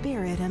 meets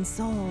spirit and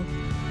soul.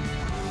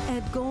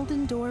 At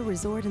Golden Door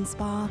Resort and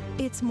Spa,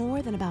 it's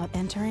more than about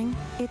entering,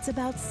 it's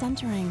about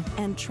centering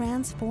and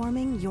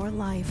transforming your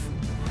life.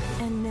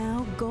 And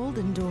now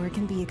Golden Door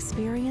can be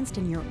experienced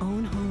in your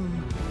own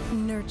home.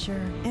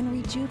 Nurture and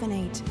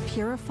rejuvenate,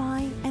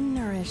 purify and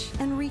nourish,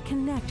 and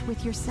reconnect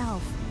with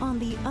yourself on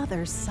the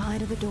other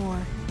side of the door.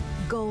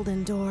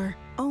 Golden Door,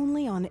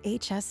 only on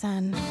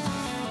HSN.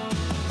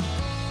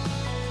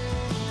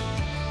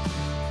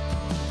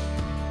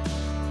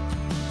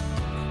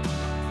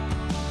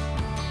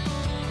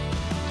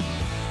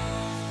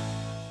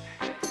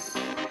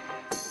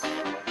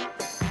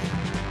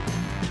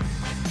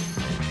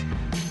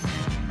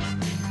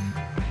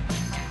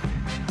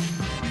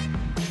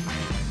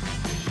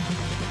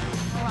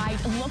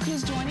 Look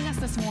who's joining us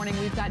this morning.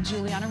 We've got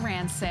Giuliana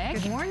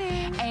Rancic. Good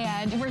morning.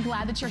 And we're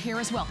glad that you're here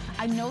as well.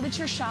 I know that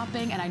you're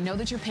shopping and I know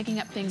that you're picking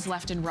up things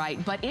left and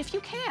right, but if you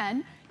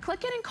can,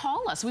 click in and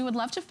call us. We would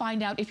love to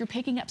find out if you're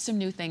picking up some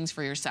new things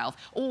for yourself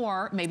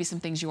or maybe some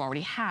things you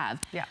already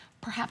have.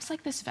 Perhaps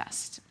like this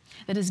vest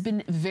that has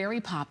been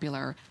very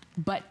popular,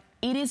 but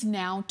it is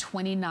now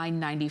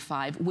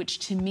 $29.95, which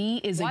to me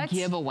is a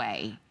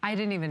giveaway. I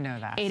didn't even know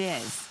that. It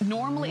is.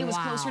 Normally it was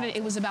closer to,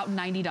 it was about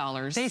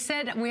 $90. They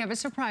said, we have a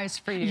surprise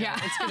for you.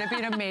 It's gonna be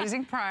an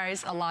amazing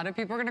prize. A lot of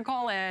people are gonna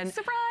call in.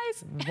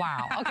 Surprise.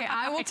 Wow. Okay,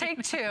 I will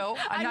take two.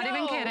 I'm not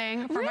even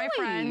kidding. For my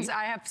friends,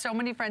 I have so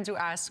many friends who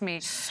ask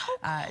me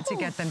to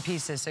get them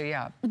pieces, so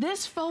yeah.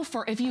 This faux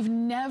fur, if you've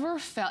never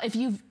felt, if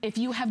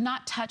you have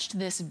not touched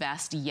this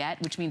vest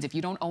yet, which means if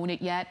you don't own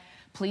it yet,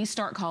 please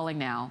start calling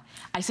now.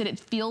 I said it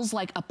feels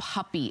like a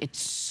puppy. It's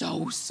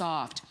so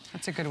soft.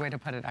 That's a good way to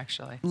put it,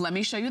 actually. Let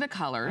me show you the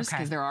colors,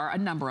 because there are a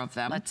number of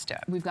them. Let's do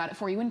it. We've got it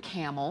for you in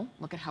camel.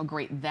 Look at how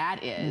great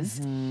that is.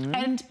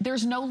 And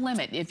there's no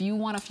limit. If you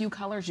want a few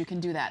colors, you can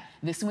do that.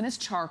 This one is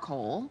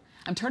charcoal.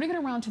 I'm turning it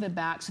around to the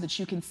back so that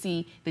you can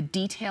see the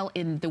detail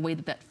in the way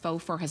that that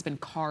faux fur has been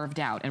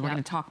carved out. And we're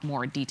going to talk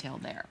more detail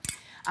there.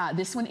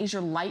 This one is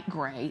your light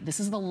gray.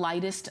 This is the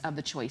lightest of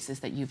the choices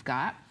that you've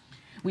got.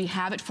 We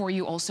have it for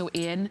you also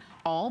in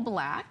all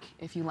black,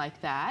 if you like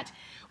that.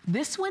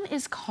 This one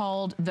is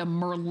called the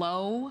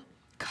Merlot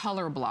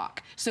color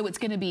block. So it's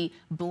gonna be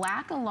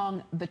black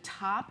along the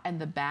top and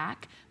the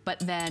back, but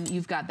then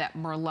you've got that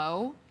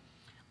Merlot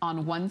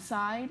on one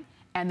side,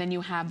 and then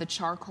you have the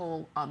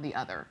charcoal on the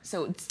other.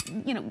 So it's,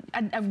 you know,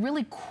 a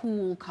really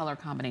cool color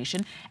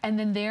combination. And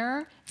then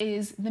there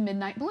is the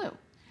midnight blue,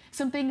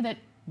 something that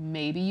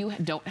maybe you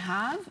don't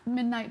have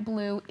midnight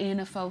blue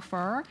in a faux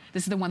fur.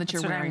 This is the one that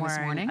you're wearing this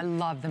morning. I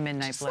love the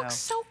midnight blue. It looks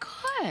so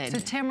good. So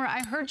Tamara,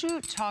 I heard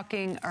you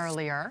talking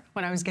earlier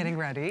when I was getting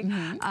ready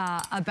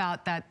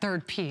about that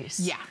third piece.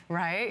 Yeah.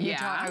 Right?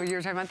 Yeah. You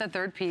were talking about that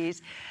third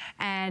piece.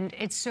 And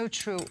it's so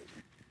true.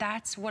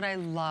 That's what I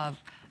love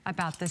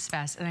about this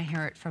vest. And I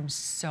hear it from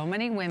so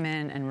many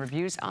women and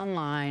reviews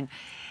online.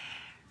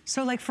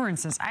 So like, for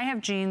instance, I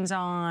have jeans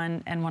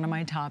on and one of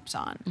my tops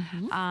on.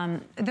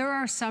 There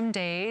are some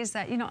days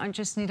that, you know, I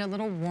just need a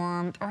little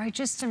warmth, or I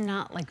just am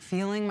not like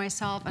feeling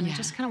myself, and I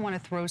just kind of want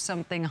to throw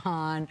something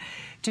on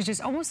to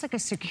just almost like a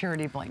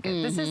security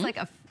blanket. This is like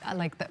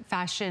like the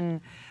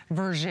fashion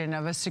version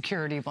of a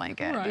security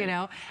blanket, you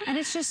know? And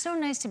it's just so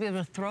nice to be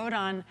able to throw it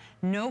on,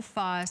 no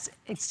fuss.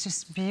 It's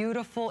just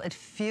beautiful. It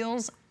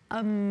feels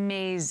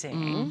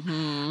amazing.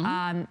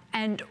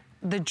 And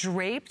the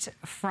draped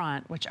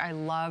front, which I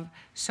love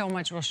so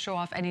much, will show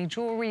off any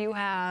jewelry you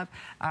have,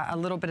 a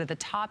little bit of the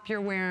top you're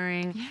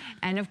wearing,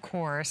 and of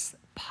course,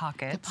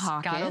 pockets. The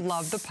pockets. Gotta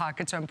love the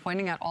pockets. So I'm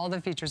pointing out all the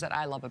features that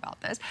I love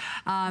about this.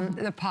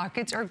 The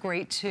pockets are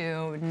great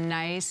too.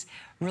 Nice,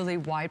 really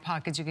wide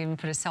pockets. You can even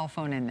put a cell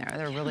phone in there.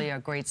 They're really a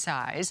great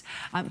size.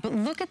 But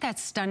look at that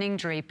stunning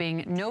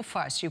draping. No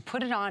fuss. You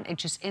put it on, it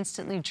just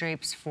instantly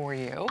drapes for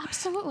you.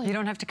 Absolutely. You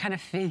don't have to kind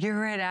of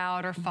figure it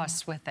out or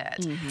fuss with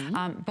it.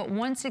 But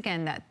once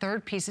again, that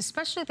third piece,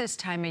 especially this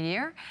time of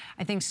year,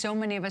 I think so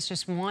many of us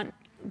just want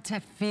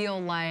to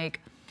feel like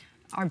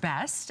our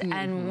best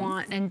and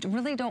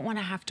really don't want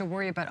to have to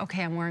worry about,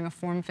 okay, I'm wearing a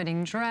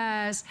form-fitting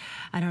dress.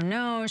 I don't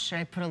know, should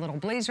I put a little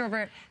blazer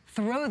over it?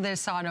 Throw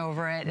this on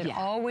over it. It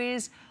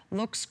always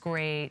looks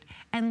great.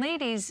 And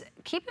ladies,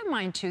 keep in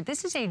mind too,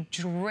 this is a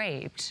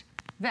draped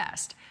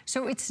vest.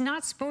 So it's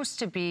not supposed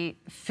to be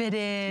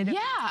fitted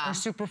or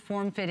super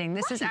form-fitting.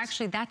 This is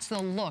actually, that's the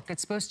look.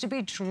 It's supposed to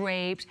be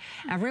draped.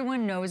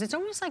 Everyone knows. It's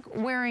almost like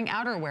wearing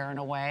outerwear in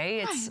a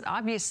way. It's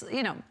obviously,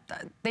 you know,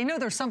 they know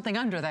there's something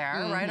under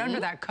there, right, under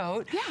that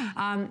coat.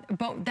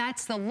 But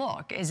that's the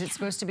look. Is it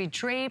supposed to be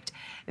draped,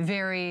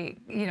 very,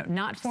 you know,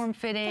 not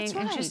form-fitting,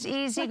 and just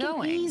easy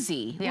going.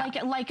 Easy.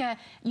 Like a,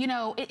 you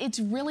know, it's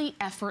really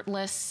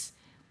effortless,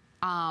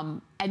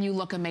 and you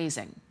look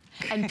amazing.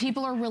 And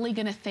people are really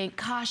gonna think,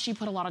 gosh, she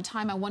put a lot of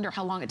time. I wonder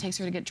how long it takes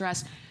her to get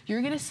dressed.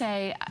 You're gonna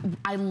say,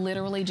 I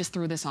literally just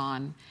threw this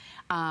on.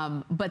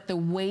 But the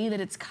way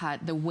that it's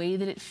cut, the way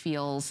that it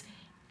feels,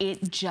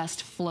 it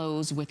just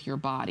flows with your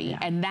body.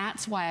 And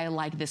that's why I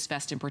like this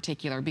vest in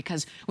particular,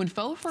 because when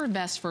faux fur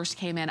vests first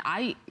came in,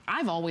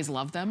 I've always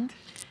loved them.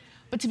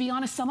 But to be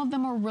honest, some of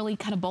them are really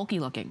kind of bulky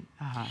looking.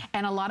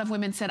 And a lot of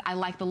women said, I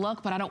like the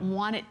look, but I don't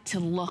want it to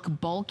look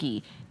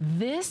bulky.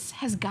 This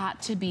has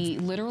got to be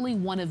literally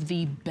one of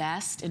the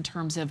best in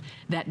terms of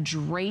that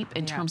drape,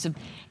 in terms of,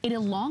 it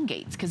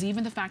elongates, because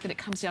even the fact that it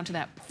comes down to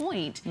that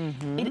point,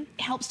 it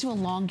helps to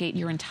elongate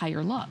your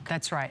entire look.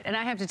 That's right. And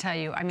I have to tell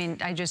you, I mean,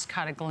 I just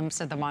caught a glimpse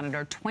of the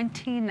monitor,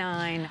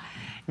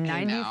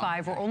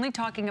 $29.95. We're only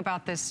talking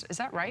about this, is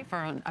that right,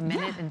 for a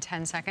minute and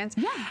 10 seconds?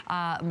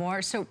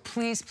 More. So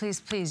please, please,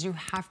 please, you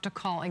have to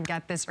call and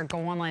get this, or go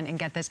online and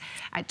get this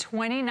at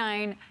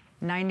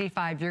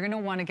 $29.95. You're gonna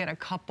wanna get a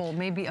couple,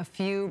 maybe a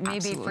few,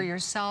 maybe for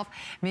yourself,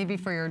 maybe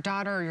for your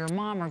daughter or your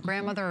mom or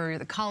grandmother or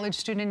the college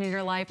student in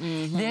your life.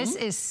 This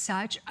is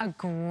such a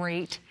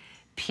great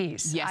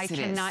piece. I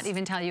cannot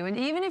even tell you. And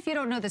even if you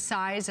don't know the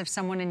size of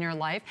someone in your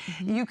life,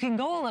 you can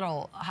go a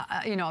little,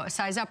 you know,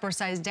 size up or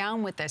size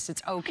down with this.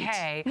 It's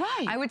okay.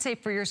 I would say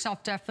for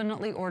yourself,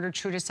 definitely order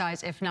true to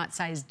size, if not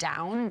size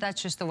down.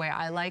 That's just the way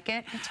I like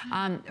it.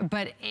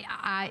 But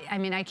I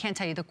mean, I can't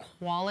tell you the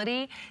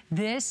quality.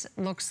 This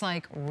looks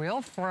like real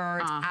fur.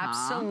 It's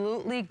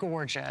absolutely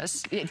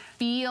gorgeous. It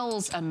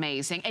feels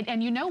amazing.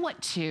 And you know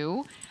what,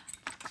 too?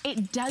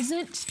 It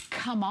doesn't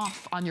come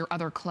off on your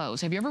other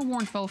clothes. Have you ever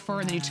worn faux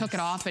fur and then you took it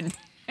off and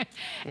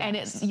and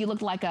you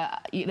look like a,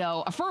 you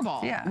know, a fur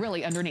ball,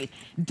 really, underneath?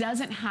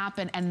 Doesn't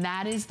happen, and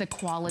that is the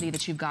quality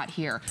that you've got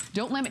here.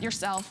 Don't limit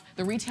yourself.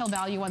 The retail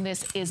value on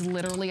this is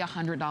literally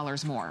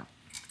 $100 more.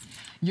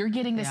 You're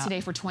getting this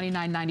today for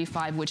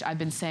 $29.95, which I've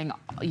been saying,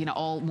 you know,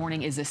 all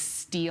morning is a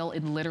steal.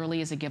 It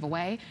literally is a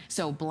giveaway.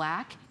 So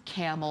black,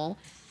 camel,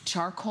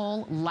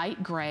 charcoal,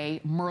 light gray,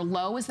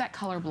 Merlot is that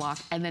color block,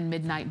 and then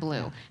midnight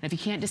blue. And if you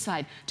can't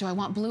decide, do I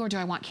want blue or do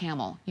I want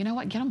camel? You know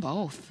what, get them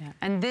both.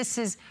 And this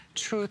is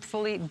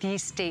truthfully the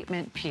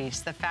statement piece,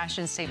 the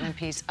fashion statement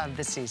piece of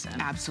the season.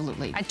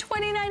 Absolutely. At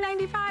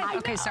 $29.95.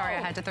 Okay, sorry, I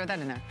had to throw that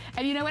in there.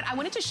 And you know what, I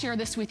wanted to share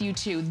this with you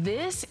too.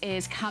 This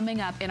is coming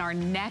up in our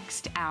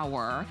next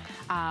hour,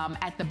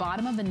 at the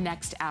bottom of the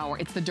next hour.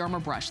 It's the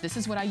Derma Brush. This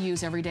is what I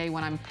use every day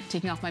when I'm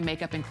taking off my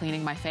makeup and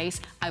cleaning my face.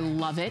 I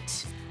love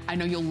it. I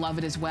know you'll love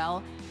it as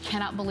well.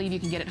 Cannot believe you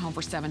can get it home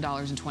for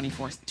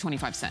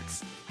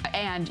 $7.25.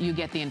 And you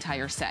get the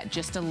entire set.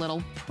 Just a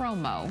little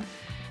promo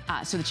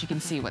so that you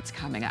can see what's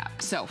coming up.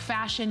 So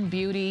fashion,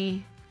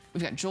 beauty,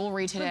 we've got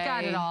jewelry today. We've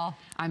got it all.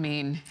 I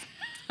mean,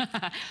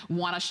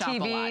 wanna shop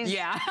a lot.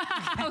 Yeah,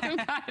 we've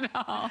got it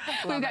all.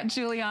 We've got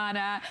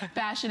Giuliana,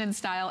 fashion and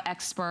style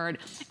expert.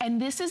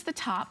 And this is the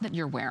top that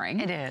you're wearing.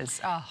 It is.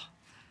 Oh.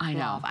 I know.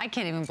 love. I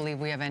can't even believe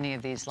we have any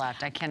of these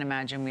left. I can't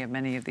imagine we have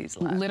many of these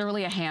left.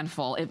 Literally a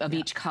handful of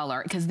each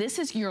color, because this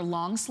is your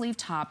long sleeve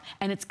top,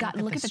 and it's got,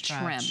 look at the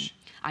trim.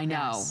 I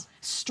know. Yes.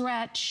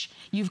 Stretch,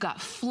 you've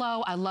got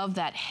flow. I love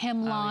that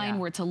hemline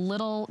where it's a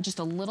little, just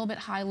a little bit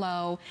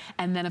high-low.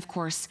 And then, of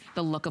course,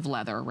 the look of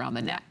leather around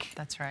the neck.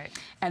 That's right.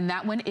 And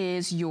that one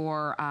is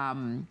your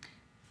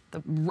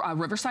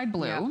Riverside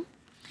Blue. Yep.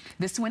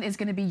 This one is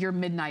gonna be your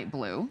Midnight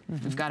Blue.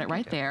 We've got it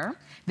right there.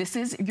 This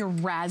is your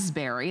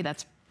Raspberry.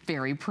 That's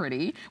very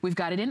pretty. We've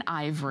got it in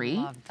Ivory.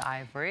 Love the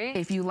Ivory.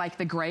 If you like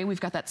the gray,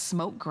 we've got that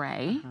Smoke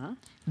Gray.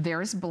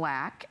 There's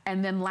black.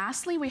 And then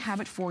lastly, we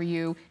have it for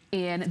you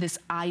in this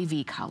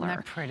Ivy color. Isn't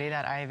that pretty,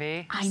 that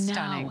Ivy? I know.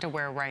 Stunning to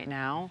wear right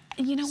now.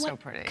 You know what? So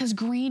pretty. Because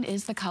green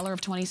is the color of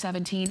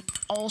 2017,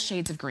 all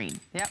shades of green.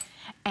 Yep.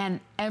 And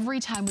every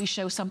time we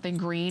show something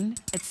green,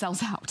 it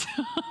sells out.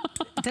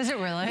 Does it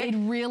really? It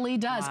really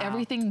does. Wow.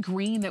 Everything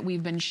green that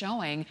we've been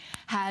showing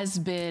has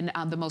been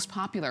the most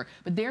popular.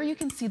 But there you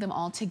can see them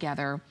all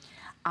together.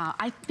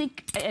 I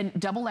think, and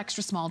double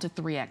extra small to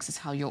 3X is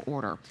how you'll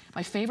order.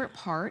 My favorite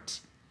part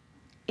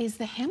is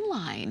the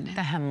hemline.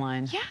 The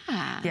hemline.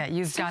 Yeah. Yeah,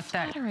 you've so got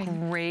flattering.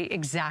 that great,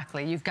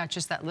 exactly. You've got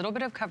just that little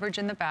bit of coverage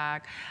in the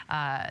back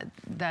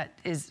that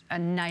is a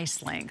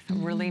nice length,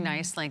 really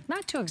nice length.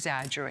 Not too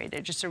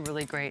exaggerated, just a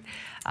really great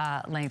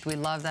length. We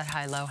love that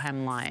high-low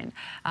hemline.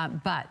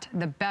 But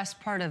the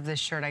best part of this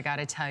shirt, I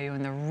gotta tell you,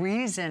 and the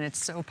reason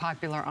it's so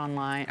popular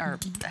online, or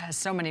has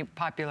so many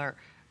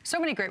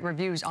great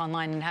reviews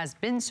online and has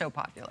been so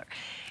popular,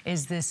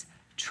 is this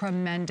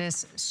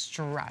tremendous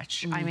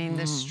stretch. I mean,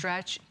 the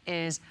stretch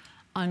is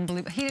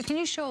unbelievable. Hita, can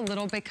you show a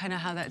little bit kind of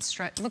how that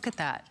stretch, look at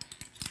that.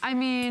 I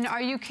mean,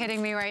 are you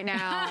kidding me right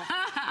now?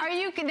 Are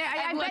you kidding?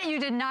 I bet you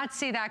did not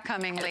see that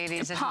coming,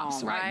 ladies at home, right? It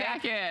pops right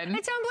back in.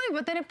 It's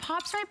unbelievable, then it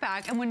pops right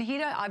back. And when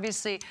Hita,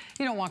 obviously,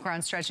 you don't walk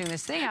around stretching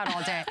this thing out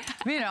all day,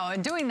 you know,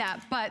 and doing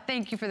that, but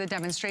thank you for the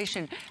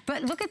demonstration.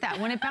 But look at that,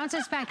 when it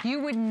bounces back, you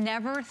would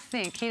never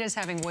think, Hita's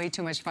having way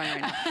too much fun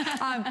right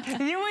now.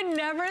 You would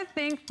never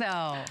think,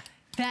 though,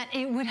 that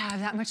it would have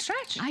that much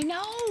stretch. I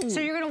know. So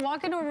you're gonna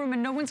walk into a room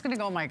and no one's gonna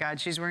go, oh my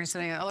God, she's wearing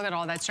something, oh, look at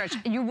all that stretch.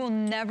 You will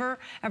never,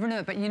 ever know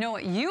that. But you know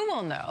what you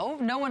will know,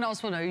 no one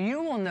else will know,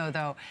 you will know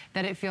though,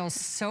 that it feels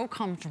so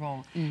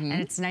comfortable and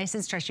it's nice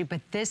and stretchy,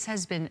 but this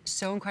has been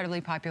so incredibly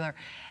popular.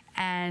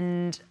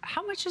 And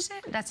how much is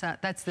it? That's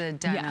the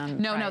denim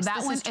price.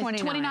 That one is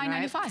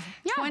 $29.95. $29.95.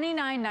 Yeah.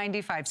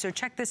 $29.95. So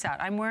check this out.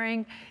 I'm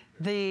wearing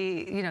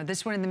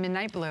this one in the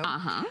Midnight Blue.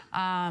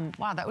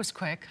 Wow, that was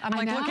quick. I'm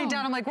like looking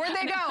down, I'm like, where'd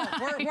they go?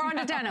 We're on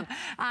to denim.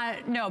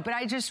 No, but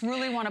I just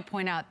really want to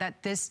point out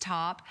that this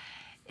top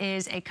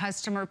is a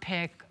customer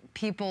pick.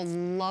 People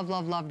love,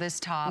 love, love this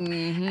top.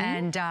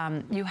 And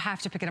you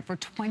have to pick it up for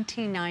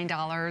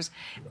 $29.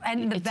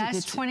 And the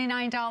best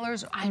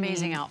 $29,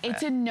 amazing outfit.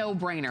 It's a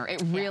no-brainer.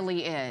 It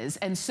really is.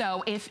 And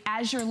so if,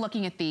 as you're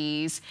looking at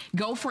these,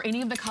 go for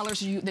any of the colors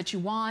that you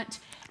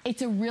want.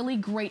 It's a really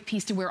great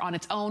piece to wear on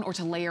its own or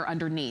to layer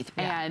underneath.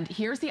 And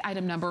here's the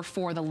item number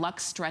for the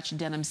Luxe Stretch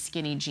Denim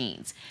Skinny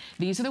Jeans.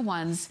 These are the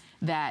ones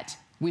that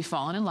we've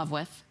fallen in love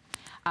with.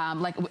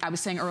 Like I was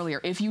saying earlier,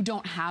 if you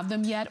don't have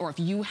them yet, or if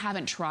you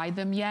haven't tried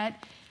them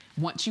yet,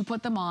 once you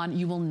put them on,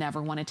 you will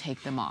never want to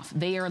take them off.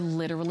 They are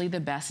literally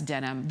the best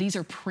denim. These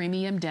are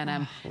premium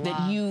denim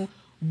that you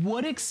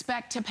would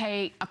expect to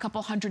pay a couple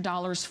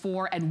 $100s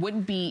for and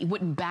wouldn't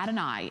bat an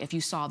eye if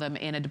you saw them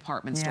in a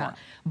department store.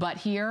 But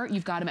here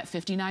you've got them at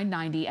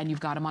 $59.90 and you've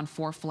got them on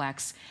 4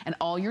 flex, and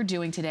all you're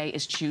doing today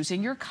is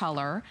choosing your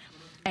color.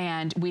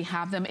 And we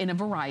have them in a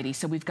variety.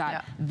 So we've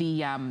got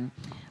the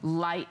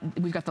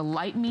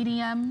light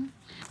medium.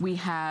 We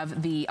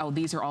have the,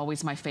 these are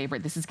always my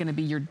favorite. This is gonna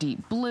be your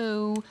deep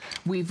blue.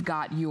 We've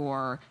got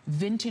your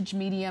vintage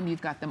medium.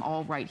 You've got them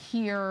all right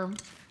here.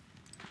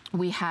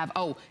 We have,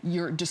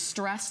 your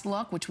distressed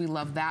look, which we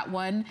love that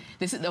one.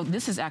 This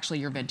is actually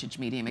your vintage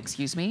medium,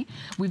 excuse me.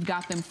 We've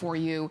got them for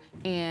you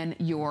in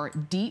your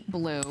deep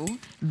blue.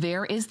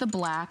 There is the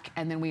black,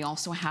 and then we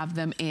also have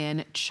them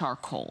in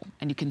charcoal.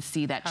 And you can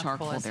see that charcoal there.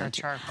 How cool is that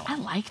charcoal? I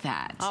like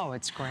that. Oh,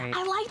 it's great.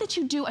 I like that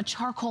you do a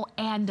charcoal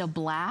and a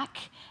black,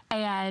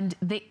 and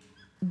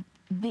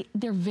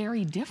they're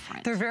very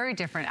different. They're very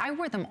different. I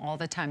wear them all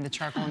the time, the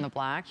charcoal and the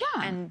black.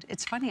 Yeah. And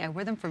it's funny, I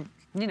wear them for,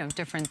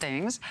 different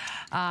things.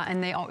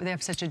 And they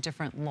have such a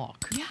different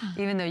look. Yeah.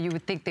 Even though you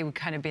would think they would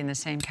kind of be in the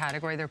same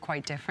category, they're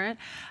quite different.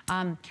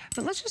 But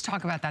let's just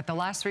talk about that, the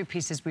last 3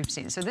 pieces we've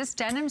seen. So this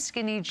denim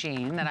skinny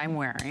jean that I'm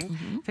wearing,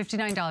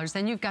 $59.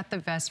 Then you've got the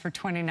vest for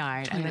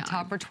 $29 and the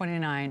top for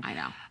 $29. I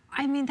know.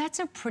 I mean, that's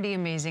a pretty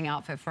amazing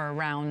outfit for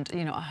around,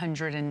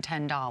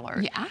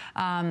 $110.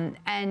 Yeah.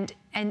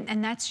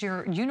 And that's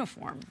your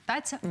uniform.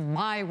 That's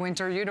my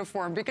winter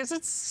uniform because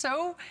it's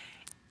so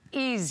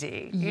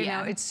easy. You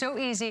know, it's so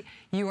easy.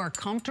 You are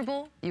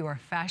comfortable, you are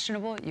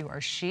fashionable, you are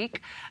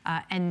chic.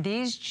 And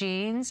these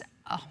jeans,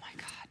 oh my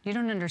God, you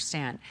don't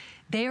understand.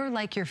 They are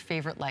like your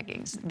favorite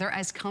leggings. They're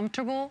as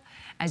comfortable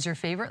as your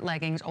favorite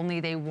leggings, only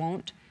they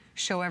won't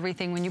show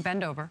everything when you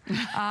bend over.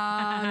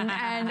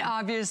 And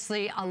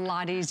obviously a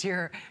lot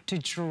easier to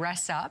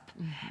dress up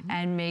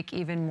and make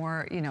even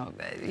more, you know,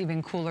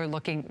 even cooler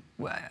looking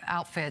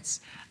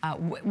outfits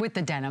with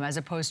the denim as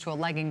opposed to a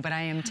legging. But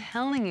I am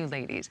telling you,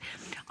 ladies,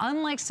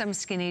 unlike some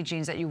skinny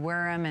jeans that you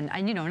wear them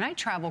and you know, and I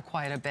travel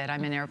quite a bit.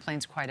 I'm in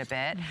airplanes quite a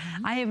bit.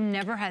 I have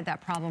never had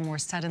that problem where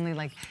suddenly,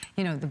 like,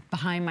 you know,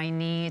 behind my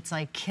knee, it's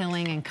like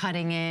killing and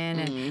cutting in,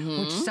 and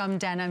which some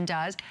denim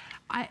does.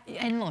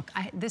 And look,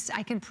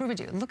 I can prove it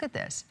to you. Look at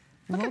this.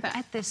 Look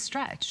at this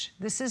stretch.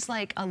 This is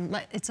like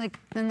it's like,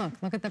 then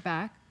look at the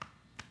back.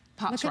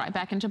 Pops right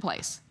back into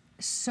place.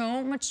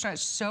 So much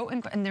stretch,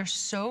 and they're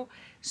so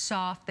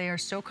soft. They are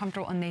so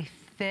comfortable, and they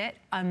fit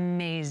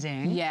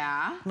amazing.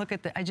 Yeah. Look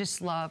at I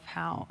just love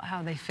how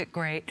they fit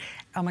great.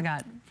 Oh my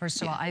God.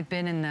 First of all, I've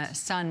been in the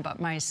sun,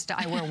 but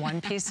I wear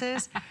one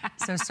pieces.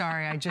 So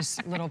sorry, I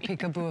just little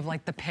peekaboo of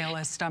like the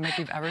palest stomach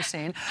you've ever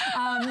seen.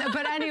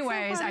 But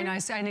anyways, so I know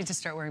I need to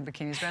start wearing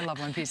bikinis, but I love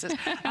one pieces.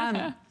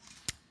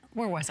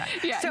 Where was I?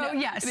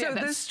 So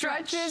the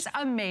stretch is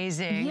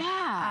amazing.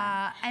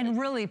 Yeah. And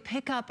really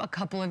pick up a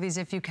couple of these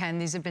if you can.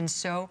 These have been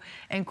so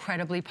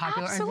incredibly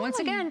popular. Absolutely. And once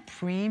again,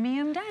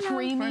 premium denim for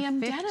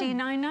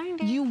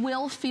 $59.90. You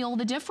will feel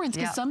the difference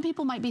because some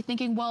people might be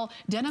thinking, well,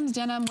 denim's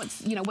denim.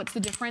 What's the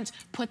difference?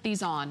 Put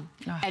these on,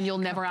 and you'll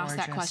never ask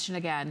that question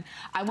again.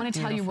 I want to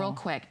tell you real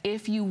quick,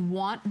 if you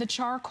want the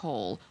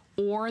charcoal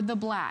or the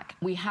black,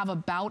 we have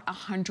about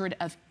 100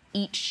 of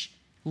each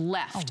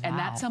left, and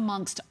that's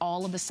amongst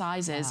all of the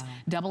sizes,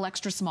 double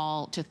extra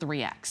small to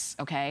 3X,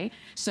 okay?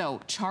 So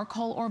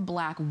charcoal or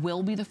black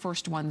will be the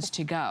first ones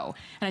to go.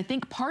 And I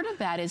think part of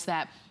that is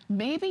that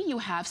maybe you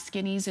have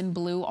skinnies in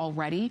blue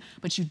already,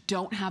 but you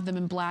don't have them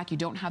in black, you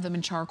don't have them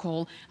in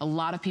charcoal. A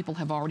lot of people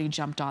have already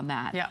jumped on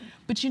that. Yeah.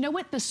 But you know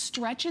what? The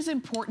stretch is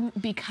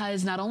important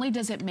because not only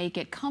does it make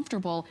it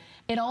comfortable,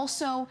 it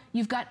also,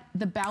 you've got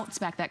the bounce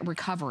back, that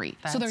recovery.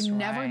 So they're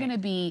never gonna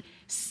be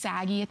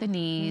saggy at the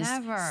knees,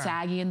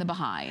 saggy in the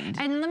behind.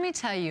 And let me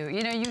tell you,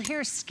 you know, you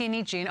hear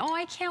skinny jean. Oh,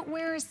 I can't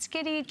wear a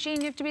skinny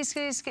jean. You have to be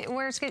skinny,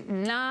 wear skinny.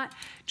 Not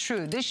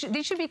true. These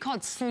should be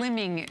called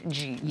slimming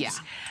jeans. Yeah.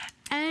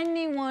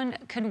 Anyone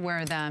can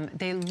wear them.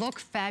 They look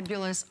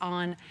fabulous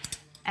on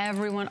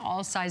everyone,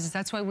 all sizes.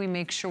 That's why we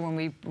make sure when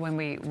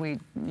we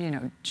you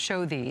know,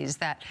 show these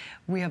that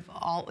we have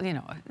all, you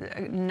know,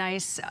 a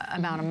nice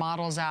amount of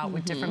models out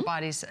with different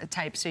body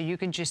types, so you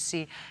can just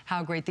see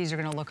how great these are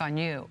going to look on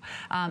you.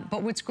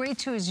 But what's great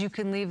too is you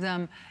can leave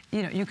them,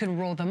 you know, you can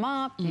roll them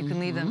up, you can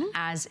leave them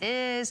as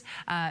is.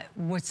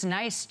 What's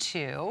nice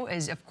too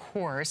is, of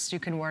course, you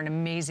can wear an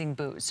amazing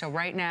boot. So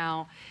right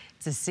now,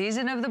 it's the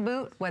season of the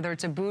boot, whether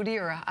it's a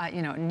bootie or a,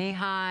 you know, knee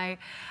high.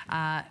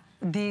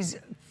 These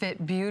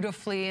fit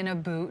beautifully in a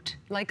boot,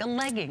 like a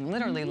legging,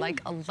 literally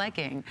like a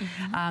legging.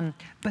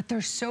 But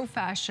they're so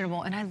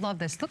fashionable, and I love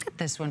this. Look at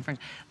this one, friends.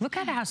 Look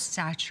at how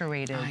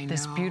saturated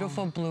this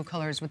beautiful blue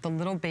color is with the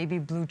little baby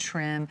blue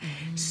trim.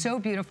 So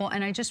beautiful,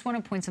 and I just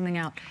want to point something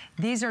out.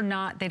 These are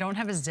not, they don't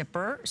have a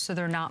zipper, so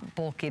they're not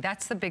bulky.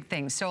 That's the big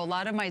thing. So a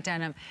lot of my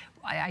denim,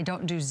 I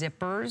don't do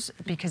zippers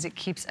because it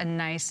keeps a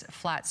nice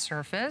flat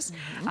surface.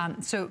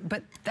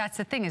 But that's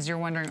the thing, is you're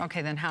wondering,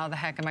 okay, then how the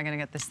heck am I gonna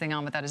get this thing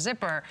on without a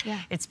zipper?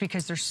 It's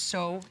because there's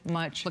so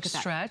much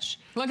stretch.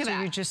 Look at that.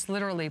 So you just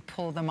literally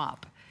pull them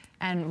up.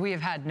 And we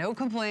have had no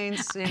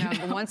complaints. You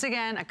know, once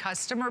again, a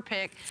customer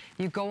pick.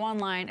 You go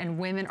online and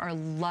women are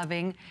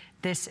loving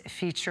this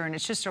feature, and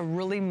it's just a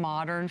really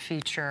modern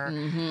feature.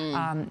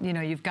 You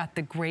know, you've got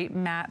the great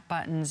matte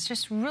buttons,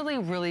 just really,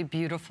 really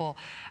beautiful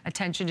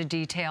attention to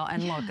detail.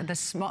 And look, the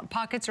small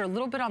pockets are a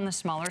little bit on the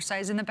smaller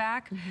size in the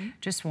back.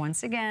 Just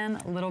once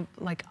again, a little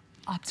like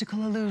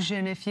optical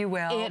illusion, if you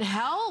will. It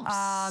helps.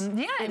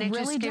 Yeah, and it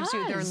really just gives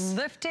you, they're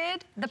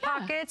lifted, the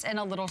pockets, and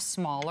a little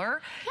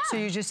smaller. So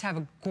you just have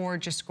a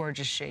gorgeous,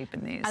 gorgeous shape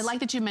in these. I like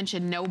that you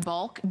mentioned no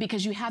bulk,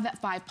 because you have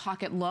that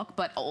 5-pocket look,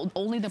 but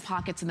only the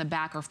pockets in the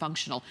back are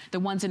functional.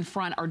 The ones in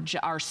front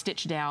are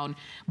stitched down,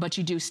 but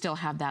you do still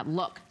have that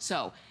look.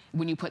 So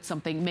when you put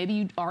something, maybe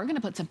you are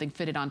gonna put something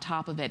fitted on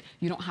top of it,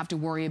 you don't have to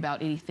worry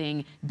about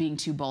anything being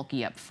too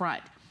bulky up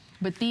front.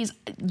 But these,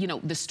 you know,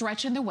 the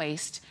stretch in the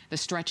waist, the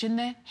stretch in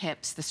the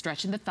hips, the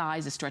stretch in the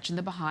thighs, the stretch in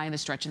the behind, the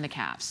stretch in the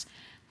calves.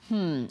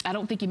 I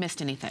don't think you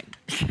missed anything.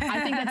 I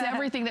think that's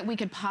everything that we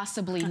could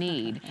possibly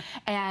need.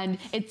 And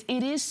it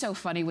is so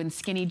funny, when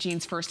skinny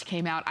jeans first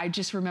came out, I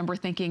just remember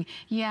thinking,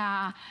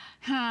 yeah,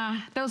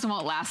 those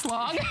won't last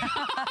long.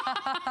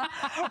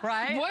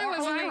 Right? Boy,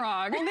 was I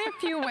wrong. Only a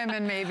few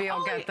women maybe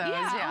will get those.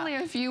 Yeah, only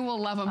a few will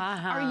love them.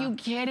 Are you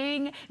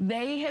kidding?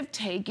 They have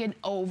taken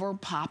over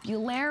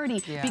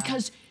popularity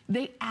because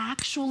they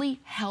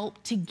actually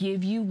help to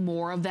give you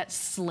more of that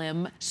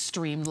slim,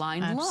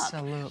 streamlined look.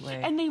 Absolutely.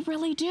 And they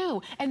really do.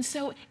 And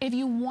so if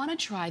you want to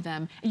try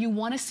them, you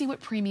want to see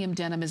what premium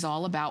denim is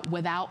all about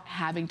without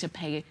having to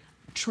pay a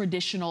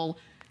traditional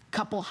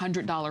couple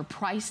 $100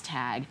 price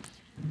tag,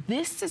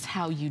 this is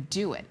how you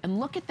do it. And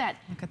look at that,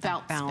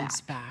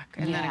 bounce back.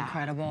 Isn't that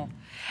incredible?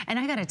 And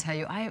I gotta tell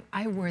you,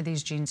 I wear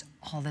these jeans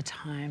all the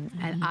time,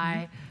 and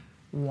I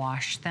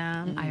wash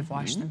them. I've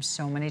washed them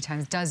so many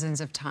times, dozens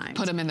of times.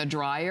 Put them in the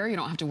dryer. You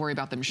don't have to worry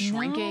about them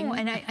shrinking. No,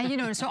 and I you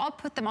know, so I'll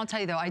tell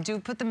you though, I do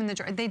put them in the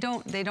dryer. They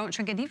don't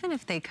shrink, and even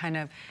if they kind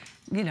of,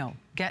 you know,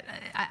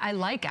 I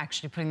like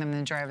actually putting them in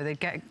the dryer, but they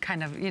get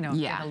kind of, you know,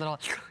 get a little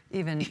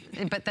even,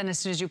 but then as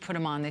soon as you put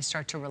them on, they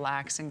start to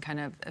relax and kind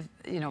of,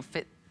 you know,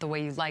 fit the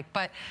way you like.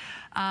 But,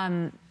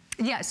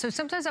 yeah, so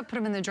sometimes I put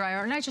them in the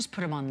dryer and I just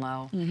put them on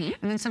low. And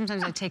then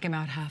sometimes I take them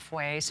out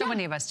halfway. So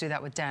many of us do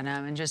that with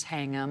denim and just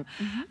hang them.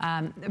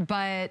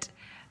 But,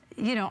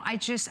 you know, I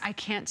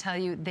can't tell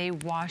you, they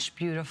wash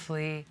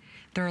beautifully.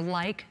 They're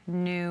like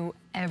new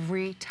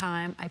every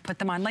time I put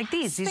them on. Like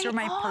these are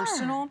my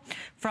personal,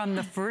 from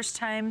the first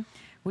time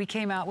we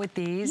came out with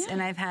these,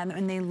 and I've had them,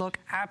 and they look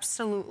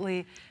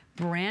absolutely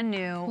brand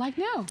new. Like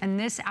new. And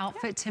this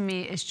outfit to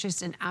me is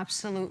just an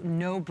absolute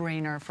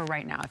no-brainer for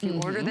right now. If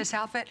you order this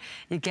outfit,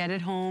 you get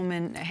it home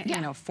in, you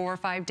know, 4 or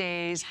 5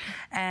 days,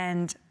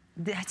 and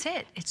that's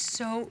it. It's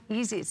so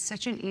easy. It's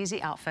such an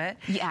easy outfit.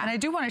 And I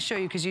do want to show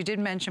you, because you did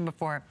mention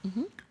before,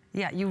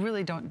 yeah, you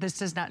really don't, this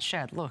does not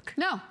shed, look.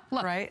 No,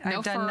 look. Right? No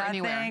I've done fur nothing,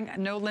 anywhere.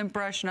 no lint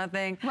brush,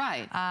 nothing.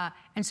 Right.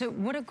 And so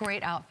what a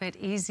great outfit,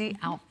 easy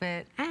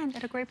outfit, and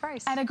at a great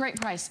price. At a great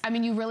price. I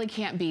mean, you really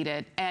can't beat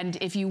it. And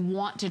if you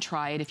want to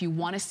try it, if you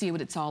want to see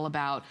what it's all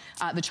about,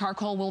 the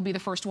charcoal will be the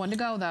first one to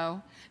go,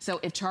 though. So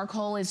if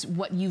charcoal is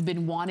what you've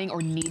been wanting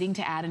or needing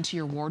to add into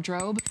your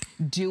wardrobe,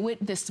 do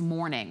it this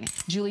morning.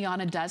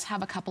 Giuliana does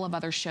have a couple of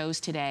other shows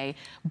today,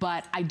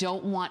 but I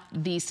don't want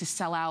these to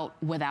sell out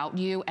without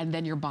you, and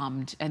then you're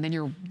bummed, and then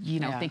you're, you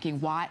know, thinking,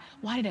 why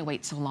did I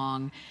wait so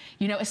long?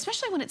 You know,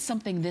 especially when it's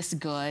something this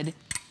good.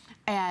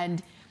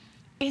 And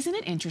isn't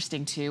it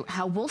interesting too,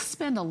 how we'll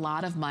spend a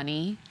lot of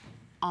money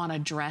on a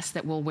dress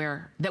that we'll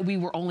wear, that we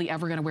were only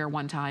ever gonna wear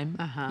one time,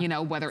 you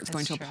know, whether it's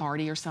going to a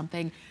party or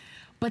something.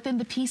 But then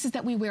the pieces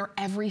that we wear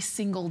every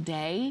single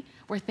day,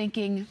 we're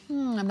thinking,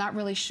 I'm not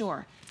really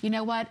sure. You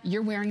know what?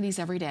 You're wearing these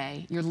every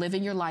day. You're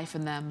living your life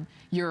in them.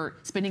 You're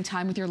spending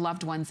time with your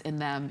loved ones in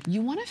them.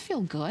 You want to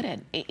feel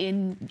good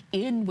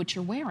in what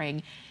you're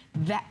wearing.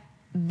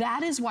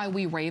 That is why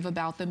we rave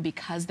about them,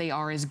 because they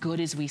are as good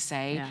as we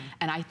say.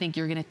 And I think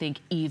you're going to think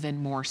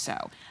even more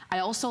so. I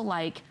also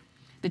like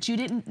that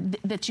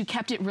you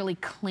kept it really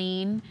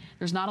clean.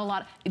 There's not a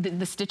lot,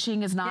 the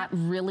stitching is not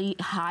really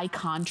high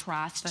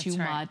contrast too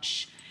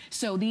much.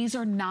 So these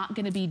are not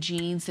going to be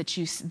jeans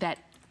that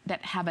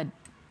have a,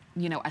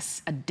 you know,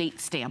 a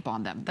date stamp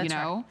on them, you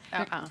know?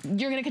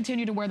 You're going to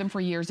continue to wear them for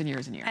years and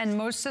years and years. And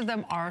most of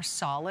them are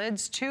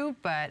solids too,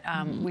 but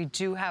we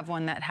do have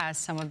one that has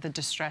some of the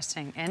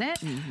distressing in it.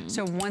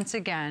 So once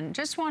again,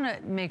 just want to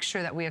make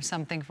sure that we have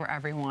something for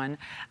everyone.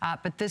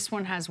 But this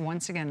one has,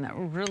 once again, that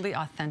really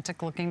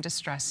authentic looking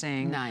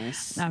distressing.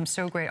 Nice.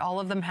 So great. All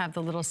of them have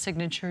the little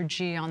signature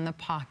G on the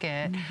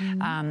pocket.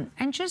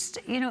 And just,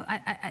 you know,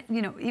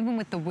 you know, even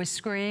with the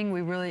whiskering,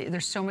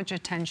 there's so much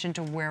attention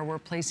to where we're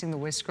placing the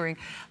whiskering.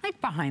 Like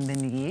behind the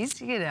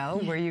knees, you know,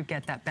 where you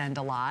get that bend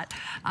a lot,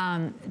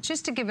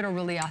 just to give it a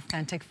really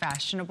authentic,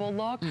 fashionable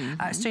look.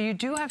 So you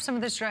do have some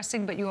of this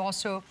dressing, but you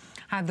also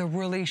have the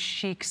really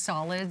chic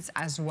solids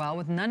as well,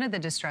 with none of the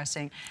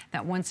distressing.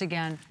 That, once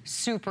again,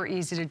 super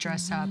easy to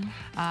dress up.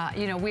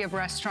 You know, we have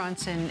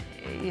restaurants in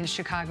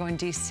Chicago and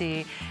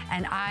DC,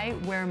 and I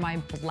wear my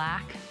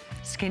black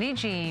skinny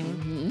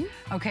jean,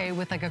 okay,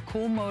 with like a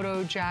cool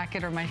moto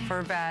jacket or my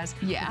fur vest,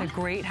 with a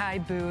great high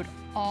boot,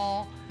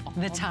 all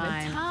the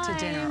time to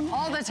dinner,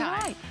 all the time.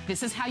 Right.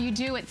 This is how you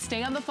do it.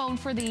 Stay on the phone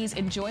for these,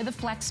 enjoy the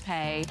flex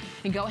pay,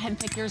 and go ahead and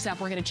pick yours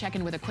up. We're going to check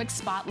in with a quick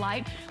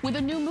spotlight with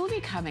a new movie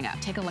coming up.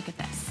 Take a look at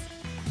this.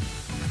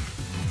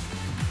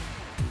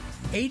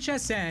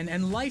 HSN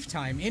and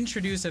Lifetime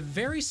introduce a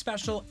very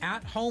special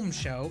at-home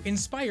show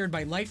inspired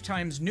by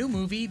Lifetime's new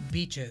movie,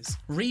 Beaches.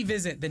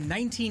 Revisit the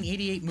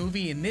 1988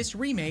 movie in this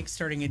remake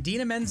starring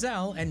Idina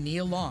Menzel and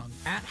Nia Long.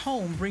 At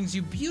Home brings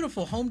you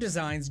beautiful home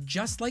designs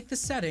just like the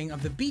setting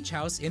of the beach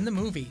house in the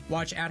movie.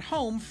 Watch At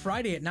Home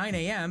Friday at 9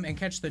 a.m. and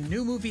catch the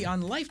new movie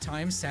on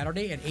Lifetime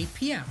Saturday at 8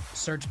 p.m.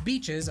 Search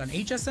Beaches on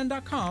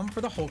hsn.com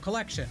for the whole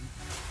collection.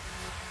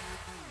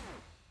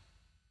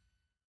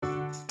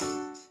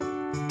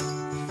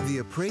 The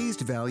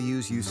appraised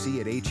values you see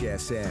at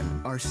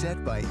HSN are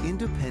set by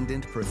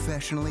independent,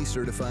 professionally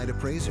certified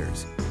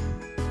appraisers.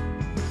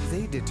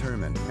 They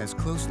determine, as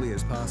closely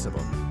as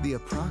possible, the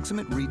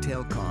approximate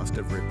retail cost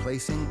of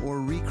replacing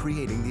or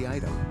recreating the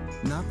item,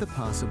 not the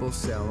possible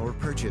sell or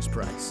purchase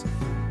price.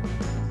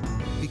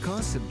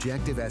 Because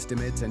subjective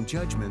estimates and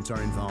judgments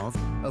are involved,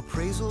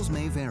 appraisals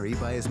may vary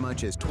by as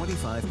much as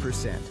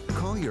 25%.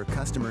 Call your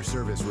customer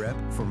service rep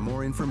for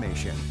more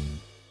information.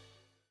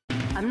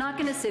 I'm not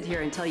gonna sit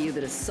here and tell you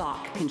that a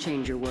sock can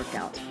change your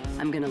workout.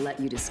 I'm gonna let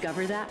you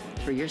discover that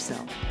for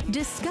yourself.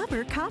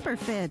 Discover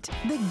CopperFit,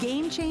 the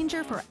game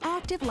changer for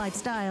active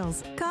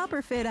lifestyles.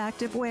 CopperFit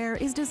activewear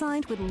is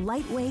designed with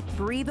lightweight,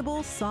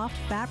 breathable, soft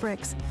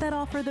fabrics that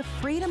offer the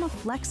freedom of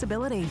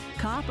flexibility.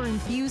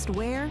 Copper-infused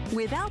wear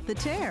without the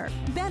tear.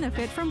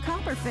 Benefit from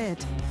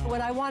CopperFit.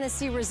 When I want to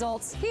see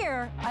results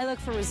here, I look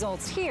for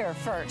results here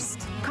first.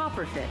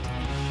 CopperFit.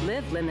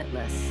 Live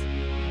limitless.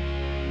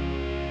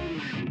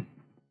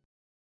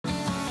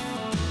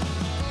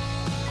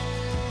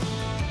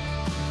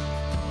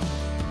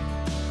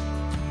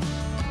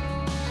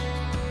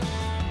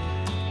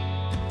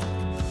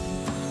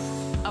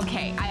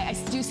 Okay, I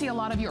do see a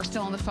lot of you are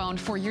still on the phone.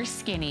 For your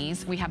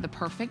skinnies, we have the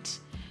perfect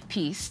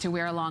piece to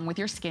wear along with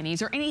your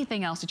skinnies or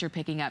anything else that you're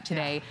picking up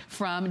today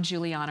from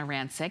Giuliana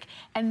Rancic.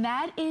 And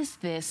that is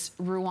this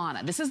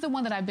Ruana. This is the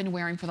one that I've been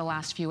wearing for the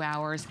last few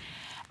hours.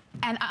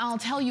 And I'll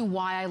tell you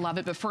why I love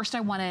it, but first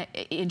I want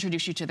to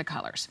introduce you to the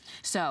colors.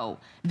 So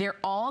they're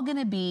all going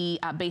to be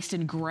based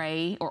in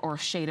gray or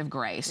shade of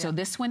gray. So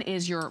this one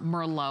is your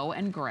Merlot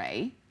and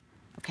gray,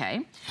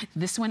 okay?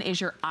 This one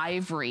is your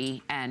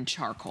ivory and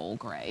charcoal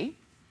gray.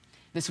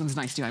 This one's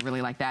nice too, I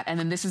really like that. And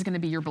then this is gonna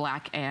be your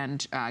black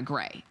and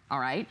gray,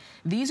 all right?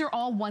 These are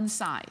all one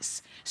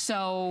size.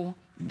 So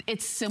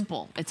it's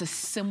simple, it's a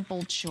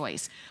simple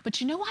choice.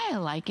 But you know why I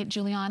like it,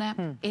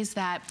 Giuliana? Is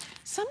that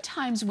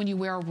sometimes when you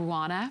wear a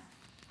Ruana,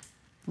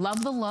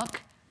 love the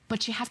look,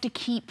 but you have to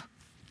keep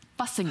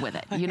fussing with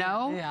it, you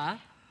know? Yeah.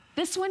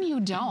 This one you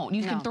don't.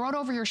 You can throw it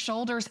over your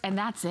shoulders and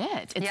that's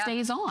it. It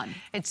stays on.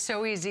 It's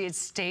so easy. It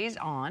stays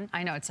on.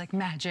 I know it's like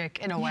magic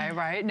in a way,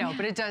 right? No,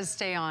 but it does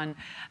stay on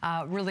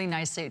really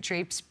nicely. It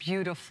drapes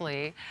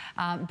beautifully.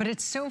 But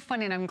it's so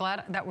funny, and I'm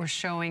glad that we're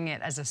showing it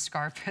as a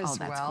scarf as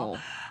well.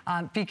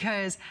 Cool.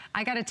 Because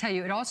I got to tell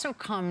you, it also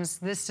comes,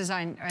 this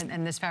design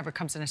and this fabric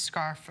comes in a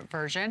scarf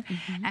version.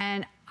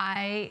 And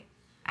I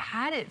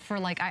had it for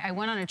like, I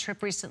went on a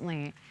trip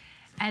recently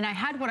and I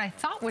had what I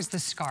thought was the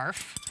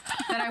scarf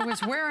that I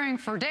was wearing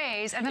for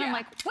days. And then I'm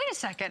like, wait a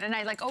second. And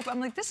I like, I'm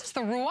like, this is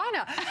the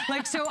Ruana.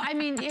 Like, so, I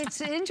mean,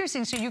 it's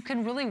interesting. So you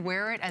can really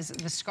wear it as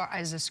a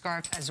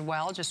scarf as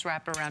well. Just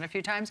wrap it around a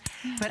few times.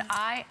 But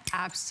I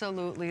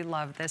absolutely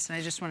love this. And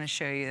I just want to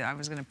show you, I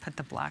was going to put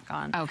the black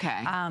on.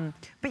 Okay.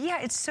 But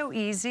yeah, it's so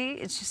easy.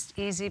 It's just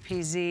easy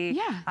peasy.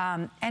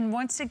 Yeah. And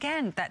once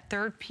again, that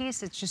third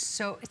piece, it's just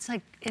so, it's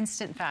like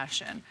instant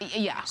fashion.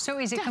 Yeah. So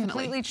easy. Definitely.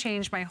 Completely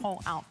changed my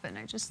whole outfit. And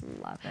I just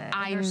love it.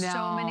 There's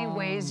so many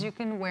ways you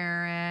can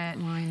wear it.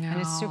 I know.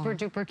 And it's super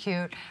duper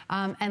cute.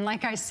 And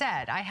like I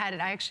said, I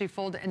actually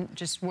fold it and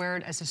just wear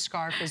it as a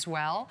scarf as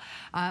well.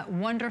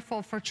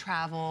 Wonderful for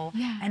travel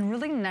and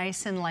really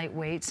nice and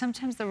lightweight.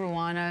 Sometimes the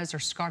Ruanas or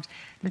scarves,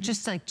 they're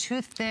just like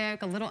too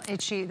thick, a little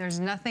itchy. There's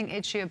nothing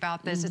itchy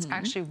about this. It's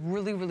actually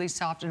really, really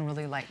soft and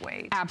really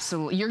lightweight.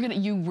 Absolutely.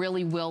 You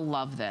really will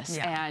love this.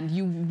 And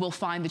you will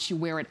find that you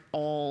wear it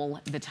all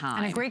the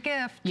time. And a great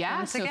gift.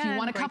 Yeah, so if you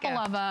want a couple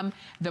of them,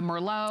 the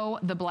Merlot,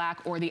 the black,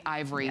 or the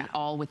ivory,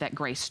 all with that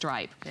gray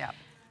stripe. Yeah.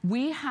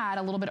 We had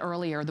a little bit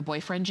earlier the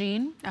boyfriend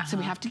jean, so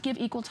we have to give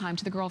equal time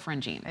to the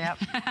girlfriend jean. Yep.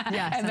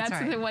 Yes, and that's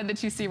right. the one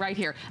that you see right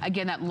here.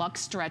 Again, that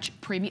luxe stretch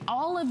premium.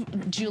 All of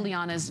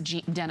Giuliana's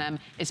denim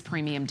is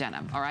premium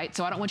denim, all right?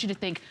 So I don't want you to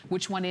think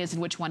which one is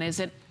and which one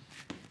isn't.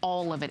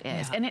 All of it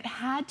is. And it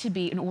had to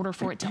be in order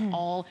for it to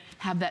all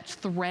have that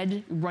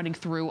thread running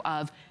through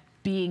of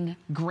being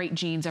great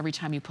jeans every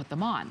time you put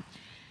them on.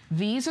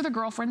 These are the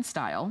girlfriend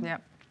style.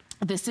 Yep.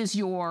 This is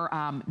your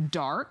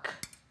dark,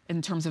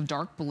 in terms of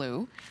dark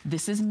blue.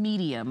 This is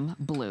medium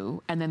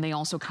blue, and then they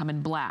also come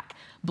in black.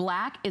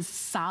 Black is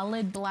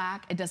solid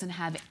black. It doesn't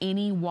have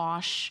any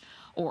wash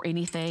or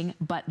anything,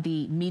 but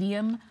the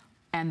medium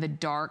and the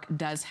dark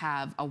does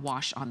have a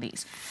wash on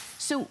these.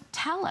 So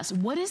tell us,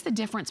 what is the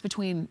difference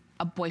between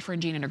a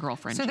boyfriend jean and a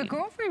girlfriend jean? So the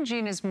girlfriend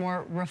jean is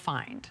more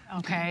refined,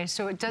 okay?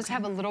 So it does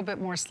have a little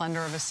bit more slender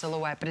of a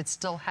silhouette, but it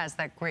still has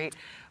that great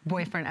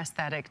boyfriend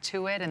aesthetic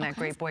to it and that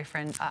great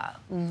boyfriend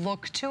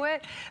look to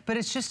it. But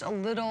it's just a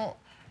little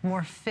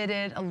more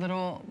fitted, a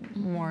little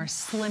more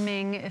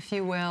slimming, if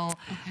you will,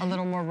 a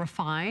little more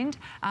refined.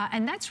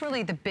 And that's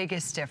really the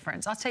biggest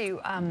difference. I'll tell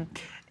you,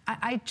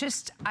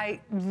 I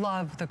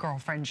love the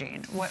girlfriend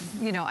jean.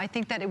 I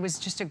think that it was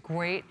just a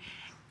great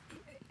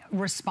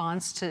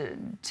response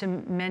to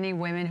many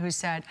women who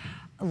said,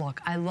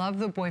 look, I love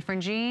the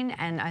boyfriend jean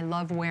and I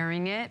love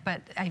wearing it,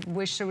 but I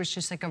wish there was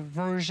just like a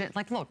version,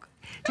 like, look,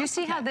 do you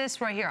see how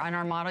this right here on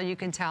our model, you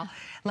can tell,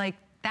 like,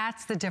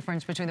 that's the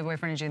difference between the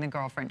boyfriend jean and the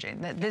girlfriend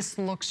jean. That this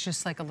looks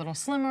just like a little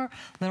slimmer, a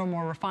little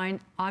more refined,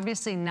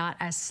 obviously not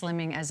as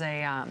slimming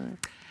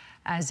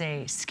as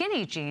a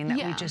skinny jean that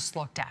we just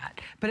looked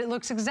at. But it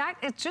looks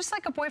it's just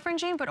like a boyfriend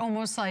jean, but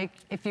almost like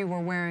if you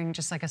were wearing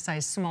just like a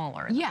size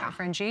smaller in the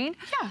boyfriend jean.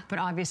 Yeah. But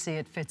obviously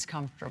it fits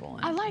comfortable.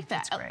 And I like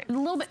that. It's great. A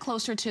little bit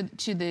closer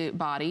to the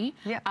body.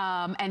 Yep.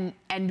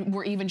 And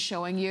we're even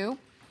showing you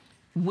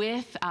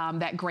with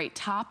that great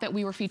top that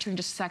we were featuring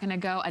just a second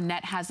ago.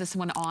 Annette has this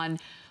one on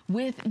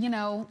with, you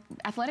know,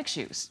 athletic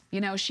shoes. You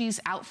know, she's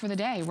out for the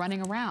day,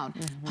 running around.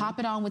 Pop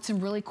it on with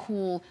some really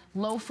cool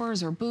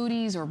loafers or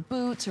booties or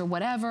boots or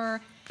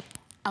whatever.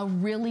 A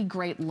really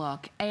great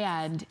look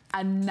and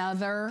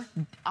another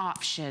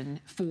option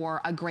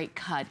for a great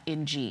cut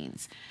in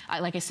jeans.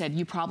 Like I said,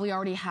 you probably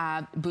already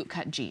have boot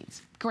cut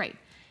jeans. Great.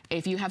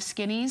 If you have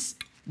skinnies,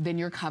 then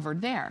you're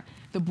covered there.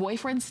 The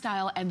boyfriend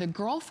style and the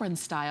girlfriend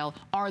style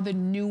are the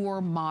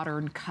newer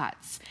modern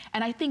cuts.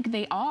 And I think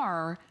they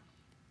are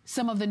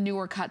some of the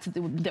newer cuts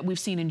that we've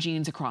seen in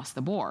jeans across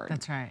the board.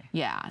 That's right.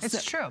 Yeah.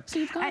 It's true. So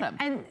you've got them.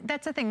 And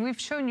that's the thing. We've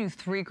shown you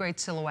 3 great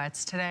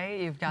silhouettes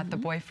today. You've got the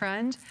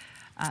boyfriend,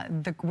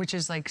 which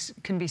is like,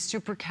 can be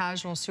super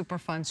casual, super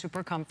fun,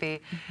 super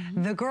comfy.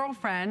 The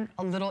girlfriend,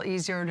 a little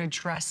easier to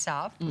dress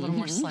up, a little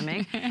more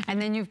slimming.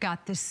 And then you've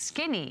got the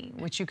skinny,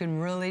 which you can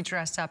really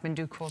dress up and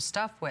do cool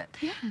stuff with.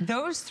 Yeah.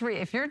 Those 3,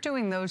 if you're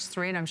doing those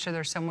 3, and I'm sure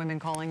there's some women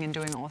calling and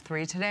doing all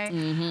 3 today,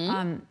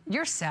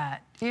 you're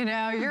set. You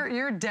know,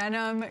 your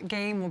denim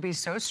game will be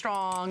so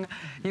strong.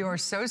 You are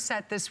so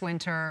set this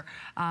winter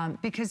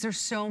because there's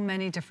so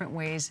many different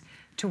ways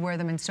to wear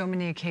them in so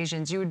many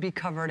occasions. You would be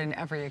covered in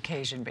every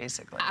occasion,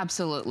 basically.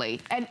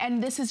 Absolutely.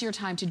 And this is your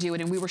time to do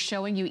it. And we were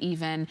showing you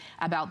even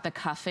about the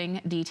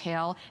cuffing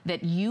detail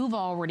that you've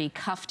already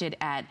cuffed it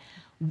at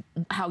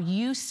how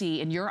you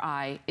see in your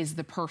eye is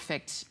the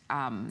perfect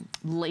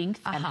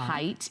length and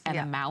height and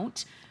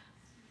amount.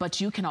 But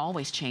you can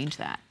always change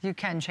that. You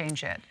can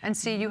change it. And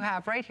see, you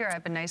have right here, I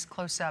have a nice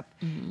close-up,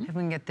 if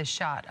we can get this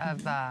shot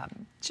of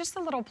just a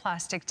little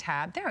plastic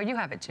tab. There, you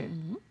have it too.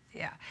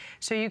 Yeah.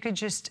 So you could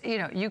just, you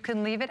know, you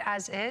can leave it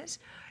as is.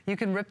 You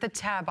can rip the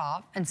tab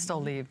off and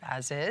still leave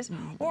as is.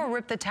 Or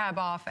rip the tab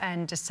off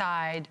and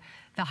decide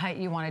the height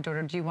you want to do,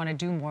 or do you want to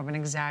do more of an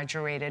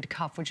exaggerated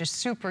cuff, which is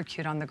super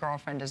cute on the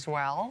girlfriend as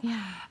well.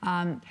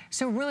 Yeah.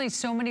 So really,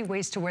 so many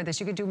ways to wear this.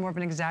 You could do more of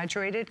an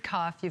exaggerated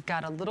cuff. You've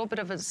got a little bit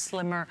of a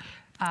slimmer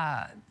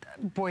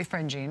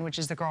boyfriend jean, which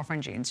is the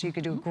girlfriend jean. So you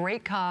could do a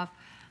great cuff,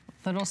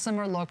 little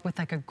slimmer look with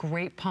like a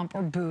great pump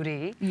or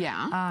booty.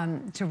 Yeah.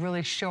 To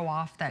really show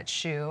off that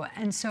shoe.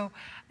 And so,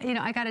 you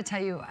know, I got to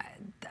tell you,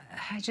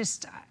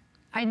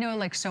 I know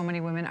like so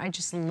many women, I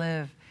just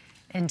live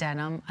in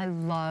denim. I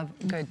love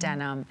good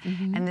denim.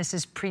 And this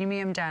is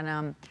premium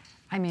denim.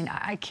 I mean,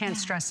 I can't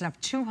stress enough,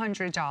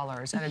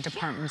 $200 at a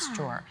department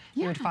store.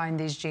 You would find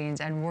these jeans,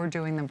 and we're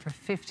doing them for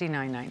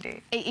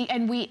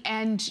 $59.90.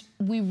 And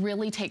we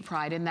really take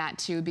pride in that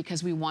too,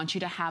 because we want you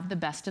to have the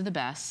best of the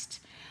best.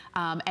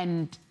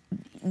 And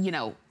you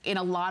know, in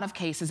a lot of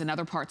cases, in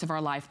other parts of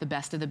our life, the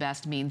best of the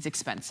best means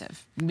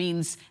expensive,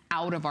 means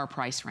out of our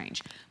price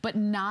range. But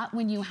not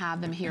when you have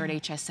them here at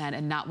HSN,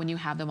 and not when you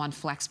have them on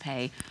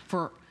FlexPay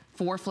for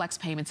 4 flex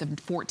payments of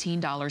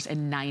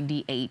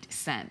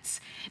 $14.98.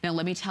 Now,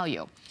 let me tell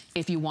you,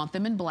 if you want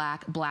them in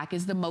black, black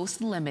is the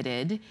most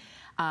limited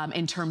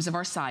in terms of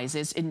our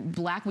sizes. In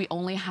black, we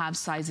only have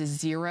sizes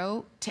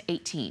 0 to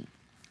 18.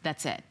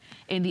 That's it.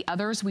 In the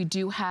others, we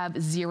do have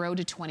 0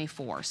 to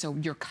 24. So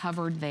you're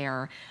covered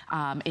there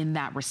in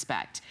that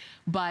respect.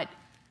 But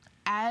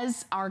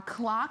as our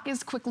clock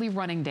is quickly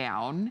running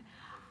down,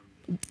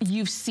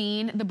 you've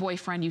seen the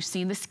boyfriend, you've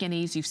seen the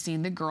skinnies, you've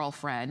seen the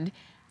girlfriend.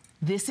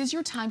 This is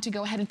your time to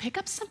go ahead and pick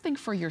up something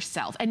for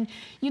yourself. And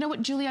you know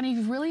what, Giuliana,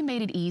 you've really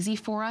made it easy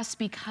for us,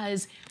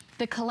 because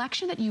the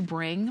collection that you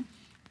bring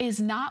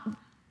is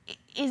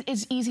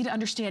easy to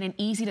understand and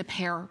easy to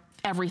pair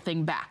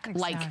everything back.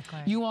 Exactly.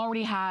 Like you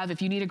already have,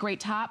 if you need a great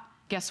top,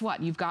 guess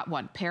what? You've got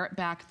one. Pair it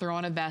back, throw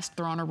on a vest,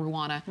 throw on a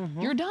Ruana.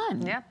 You're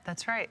done. Yep,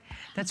 that's right.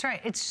 That's right.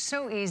 It's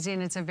so easy,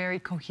 and it's a very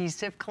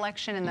cohesive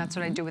collection, and that's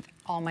what I do with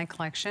all my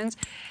collections,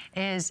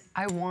 is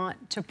I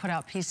want to put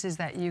out pieces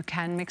that you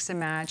can mix and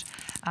match,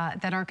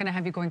 that aren't gonna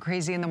have you going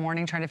crazy in the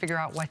morning trying to figure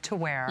out what to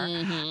wear.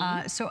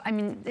 So, I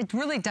mean, it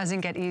really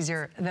doesn't get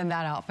easier than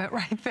that outfit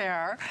right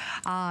there.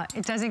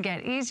 It doesn't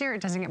get easier,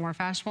 it doesn't get more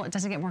fashionable, it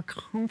doesn't get more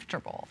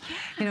comfortable.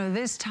 You know,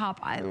 this top,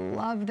 I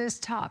love this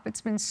top.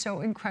 It's been so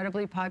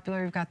incredibly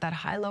popular. You've got that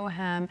high-low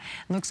hem.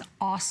 It looks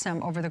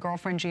awesome over the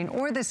girlfriend jean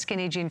or the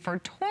skinny jean for a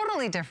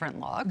totally different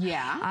look.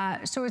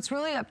 Yeah. So it's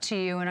really up to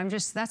you, and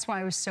that's why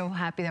I was so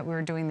happy that we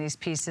were doing these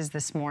pieces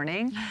this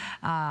morning,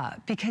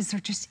 because they're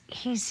just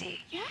easy.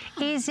 Yeah.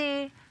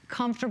 Easy,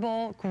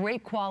 comfortable,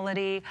 great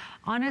quality.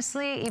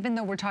 Honestly, even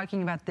though we're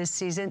talking about this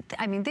season,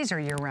 I mean, these are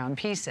year-round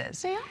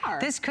pieces. They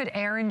are. This could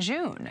air in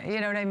June, you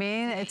know what I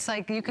mean? It's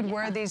like you could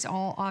wear these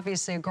all,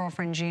 obviously a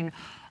girlfriend jean,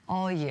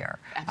 all year,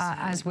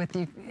 as with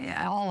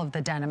all of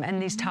the denim,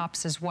 and these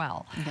tops as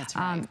well. That's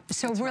right.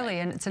 So that's really,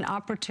 and it's an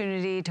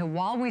opportunity to,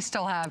 while we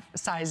still have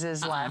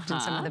sizes left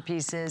in some of the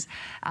pieces,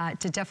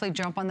 to definitely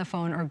jump on the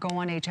phone or go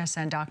on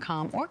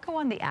hsn.com or go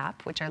on the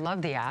app, which I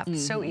love the app,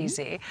 so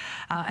easy,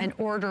 and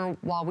order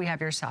while we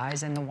have your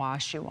size and the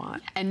wash you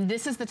want. And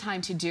this is the time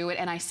to do it,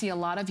 and I see a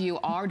lot of you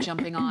are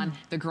jumping on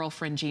the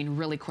girlfriend jean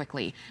really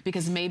quickly,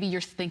 because maybe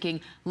you're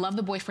thinking, love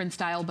the boyfriend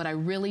style, but I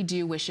really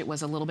do wish it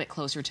was a little bit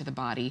closer to the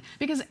body,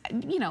 because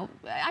you know,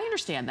 I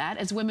understand that.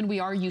 As women, we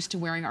are used to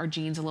wearing our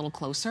jeans a little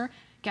closer.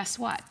 guess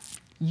what?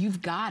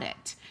 You've got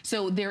it.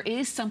 So there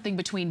is something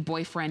between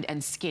boyfriend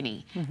and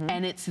skinny,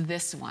 and it's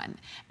this one.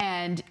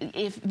 And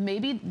if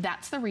maybe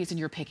that's the reason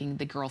you're picking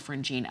the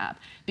girlfriend jean up,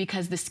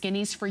 because the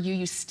skinnies for you,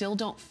 you still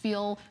don't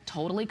feel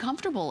totally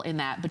comfortable in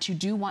that, but you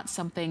do want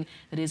something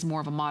that is more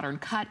of a modern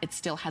cut. It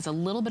still has a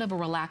little bit of a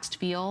relaxed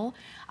feel,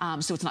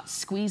 so it's not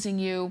squeezing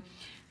you.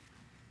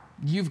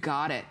 You've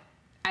got it.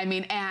 I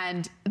mean,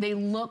 and they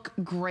look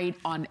great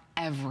on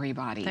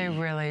everybody. They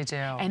really do.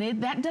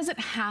 And that doesn't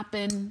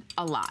happen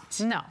a lot.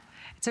 No.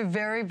 It's a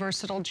very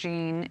versatile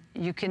jean.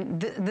 You can,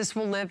 this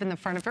will live in the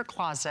front of your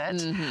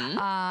closet.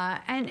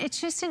 And it's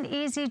just an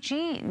easy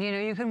jean. You know,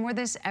 you can wear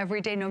this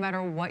every day no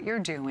matter what you're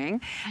doing.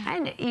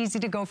 And easy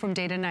to go from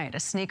day to night. A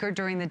sneaker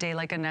during the day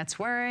like Annette's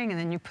wearing, and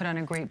then you put on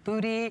a great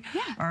booty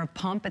or a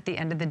pump at the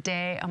end of the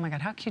day. Oh my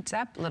God, how cute's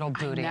that little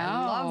booty?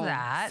 I love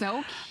that.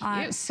 So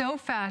cute. So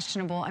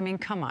fashionable. I mean,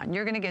 come on.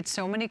 You're gonna get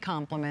so many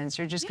compliments.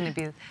 You're just gonna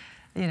be,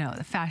 you know,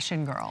 the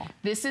fashion girl.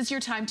 This is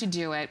your time to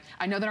do it.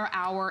 I know that our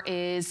hour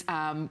is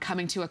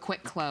coming to a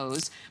quick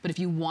close, but if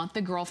you want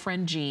the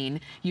girlfriend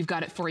jean, you've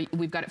got it for you.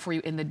 We've got it for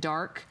you in the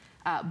dark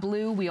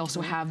blue. We also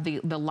have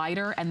the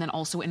lighter, and then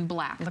also in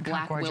black. Look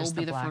black how gorgeous will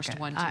be the black first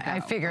one to go. I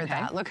figured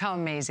that. Look how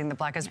amazing the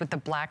black is with the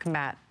black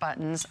matte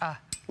buttons.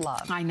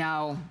 Love. I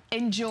know.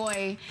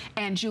 Enjoy.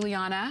 And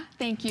Giuliana,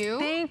 thank you.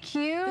 Thank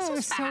you. This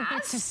was so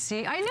good to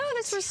see. I know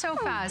this was so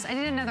fast. I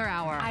need another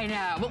hour. I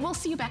know. But we'll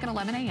see you back at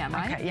 11 a.m.,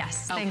 right? Okay,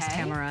 yes. Thanks,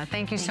 Tamara.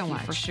 Thank you so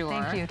much. For sure.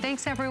 Thank you.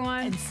 Thanks,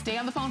 everyone. And stay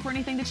on the phone for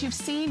anything that you've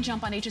seen.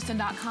 Jump on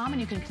hsn.com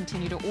and you can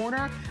continue to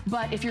order.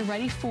 But if you're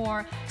ready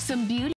for some beauty,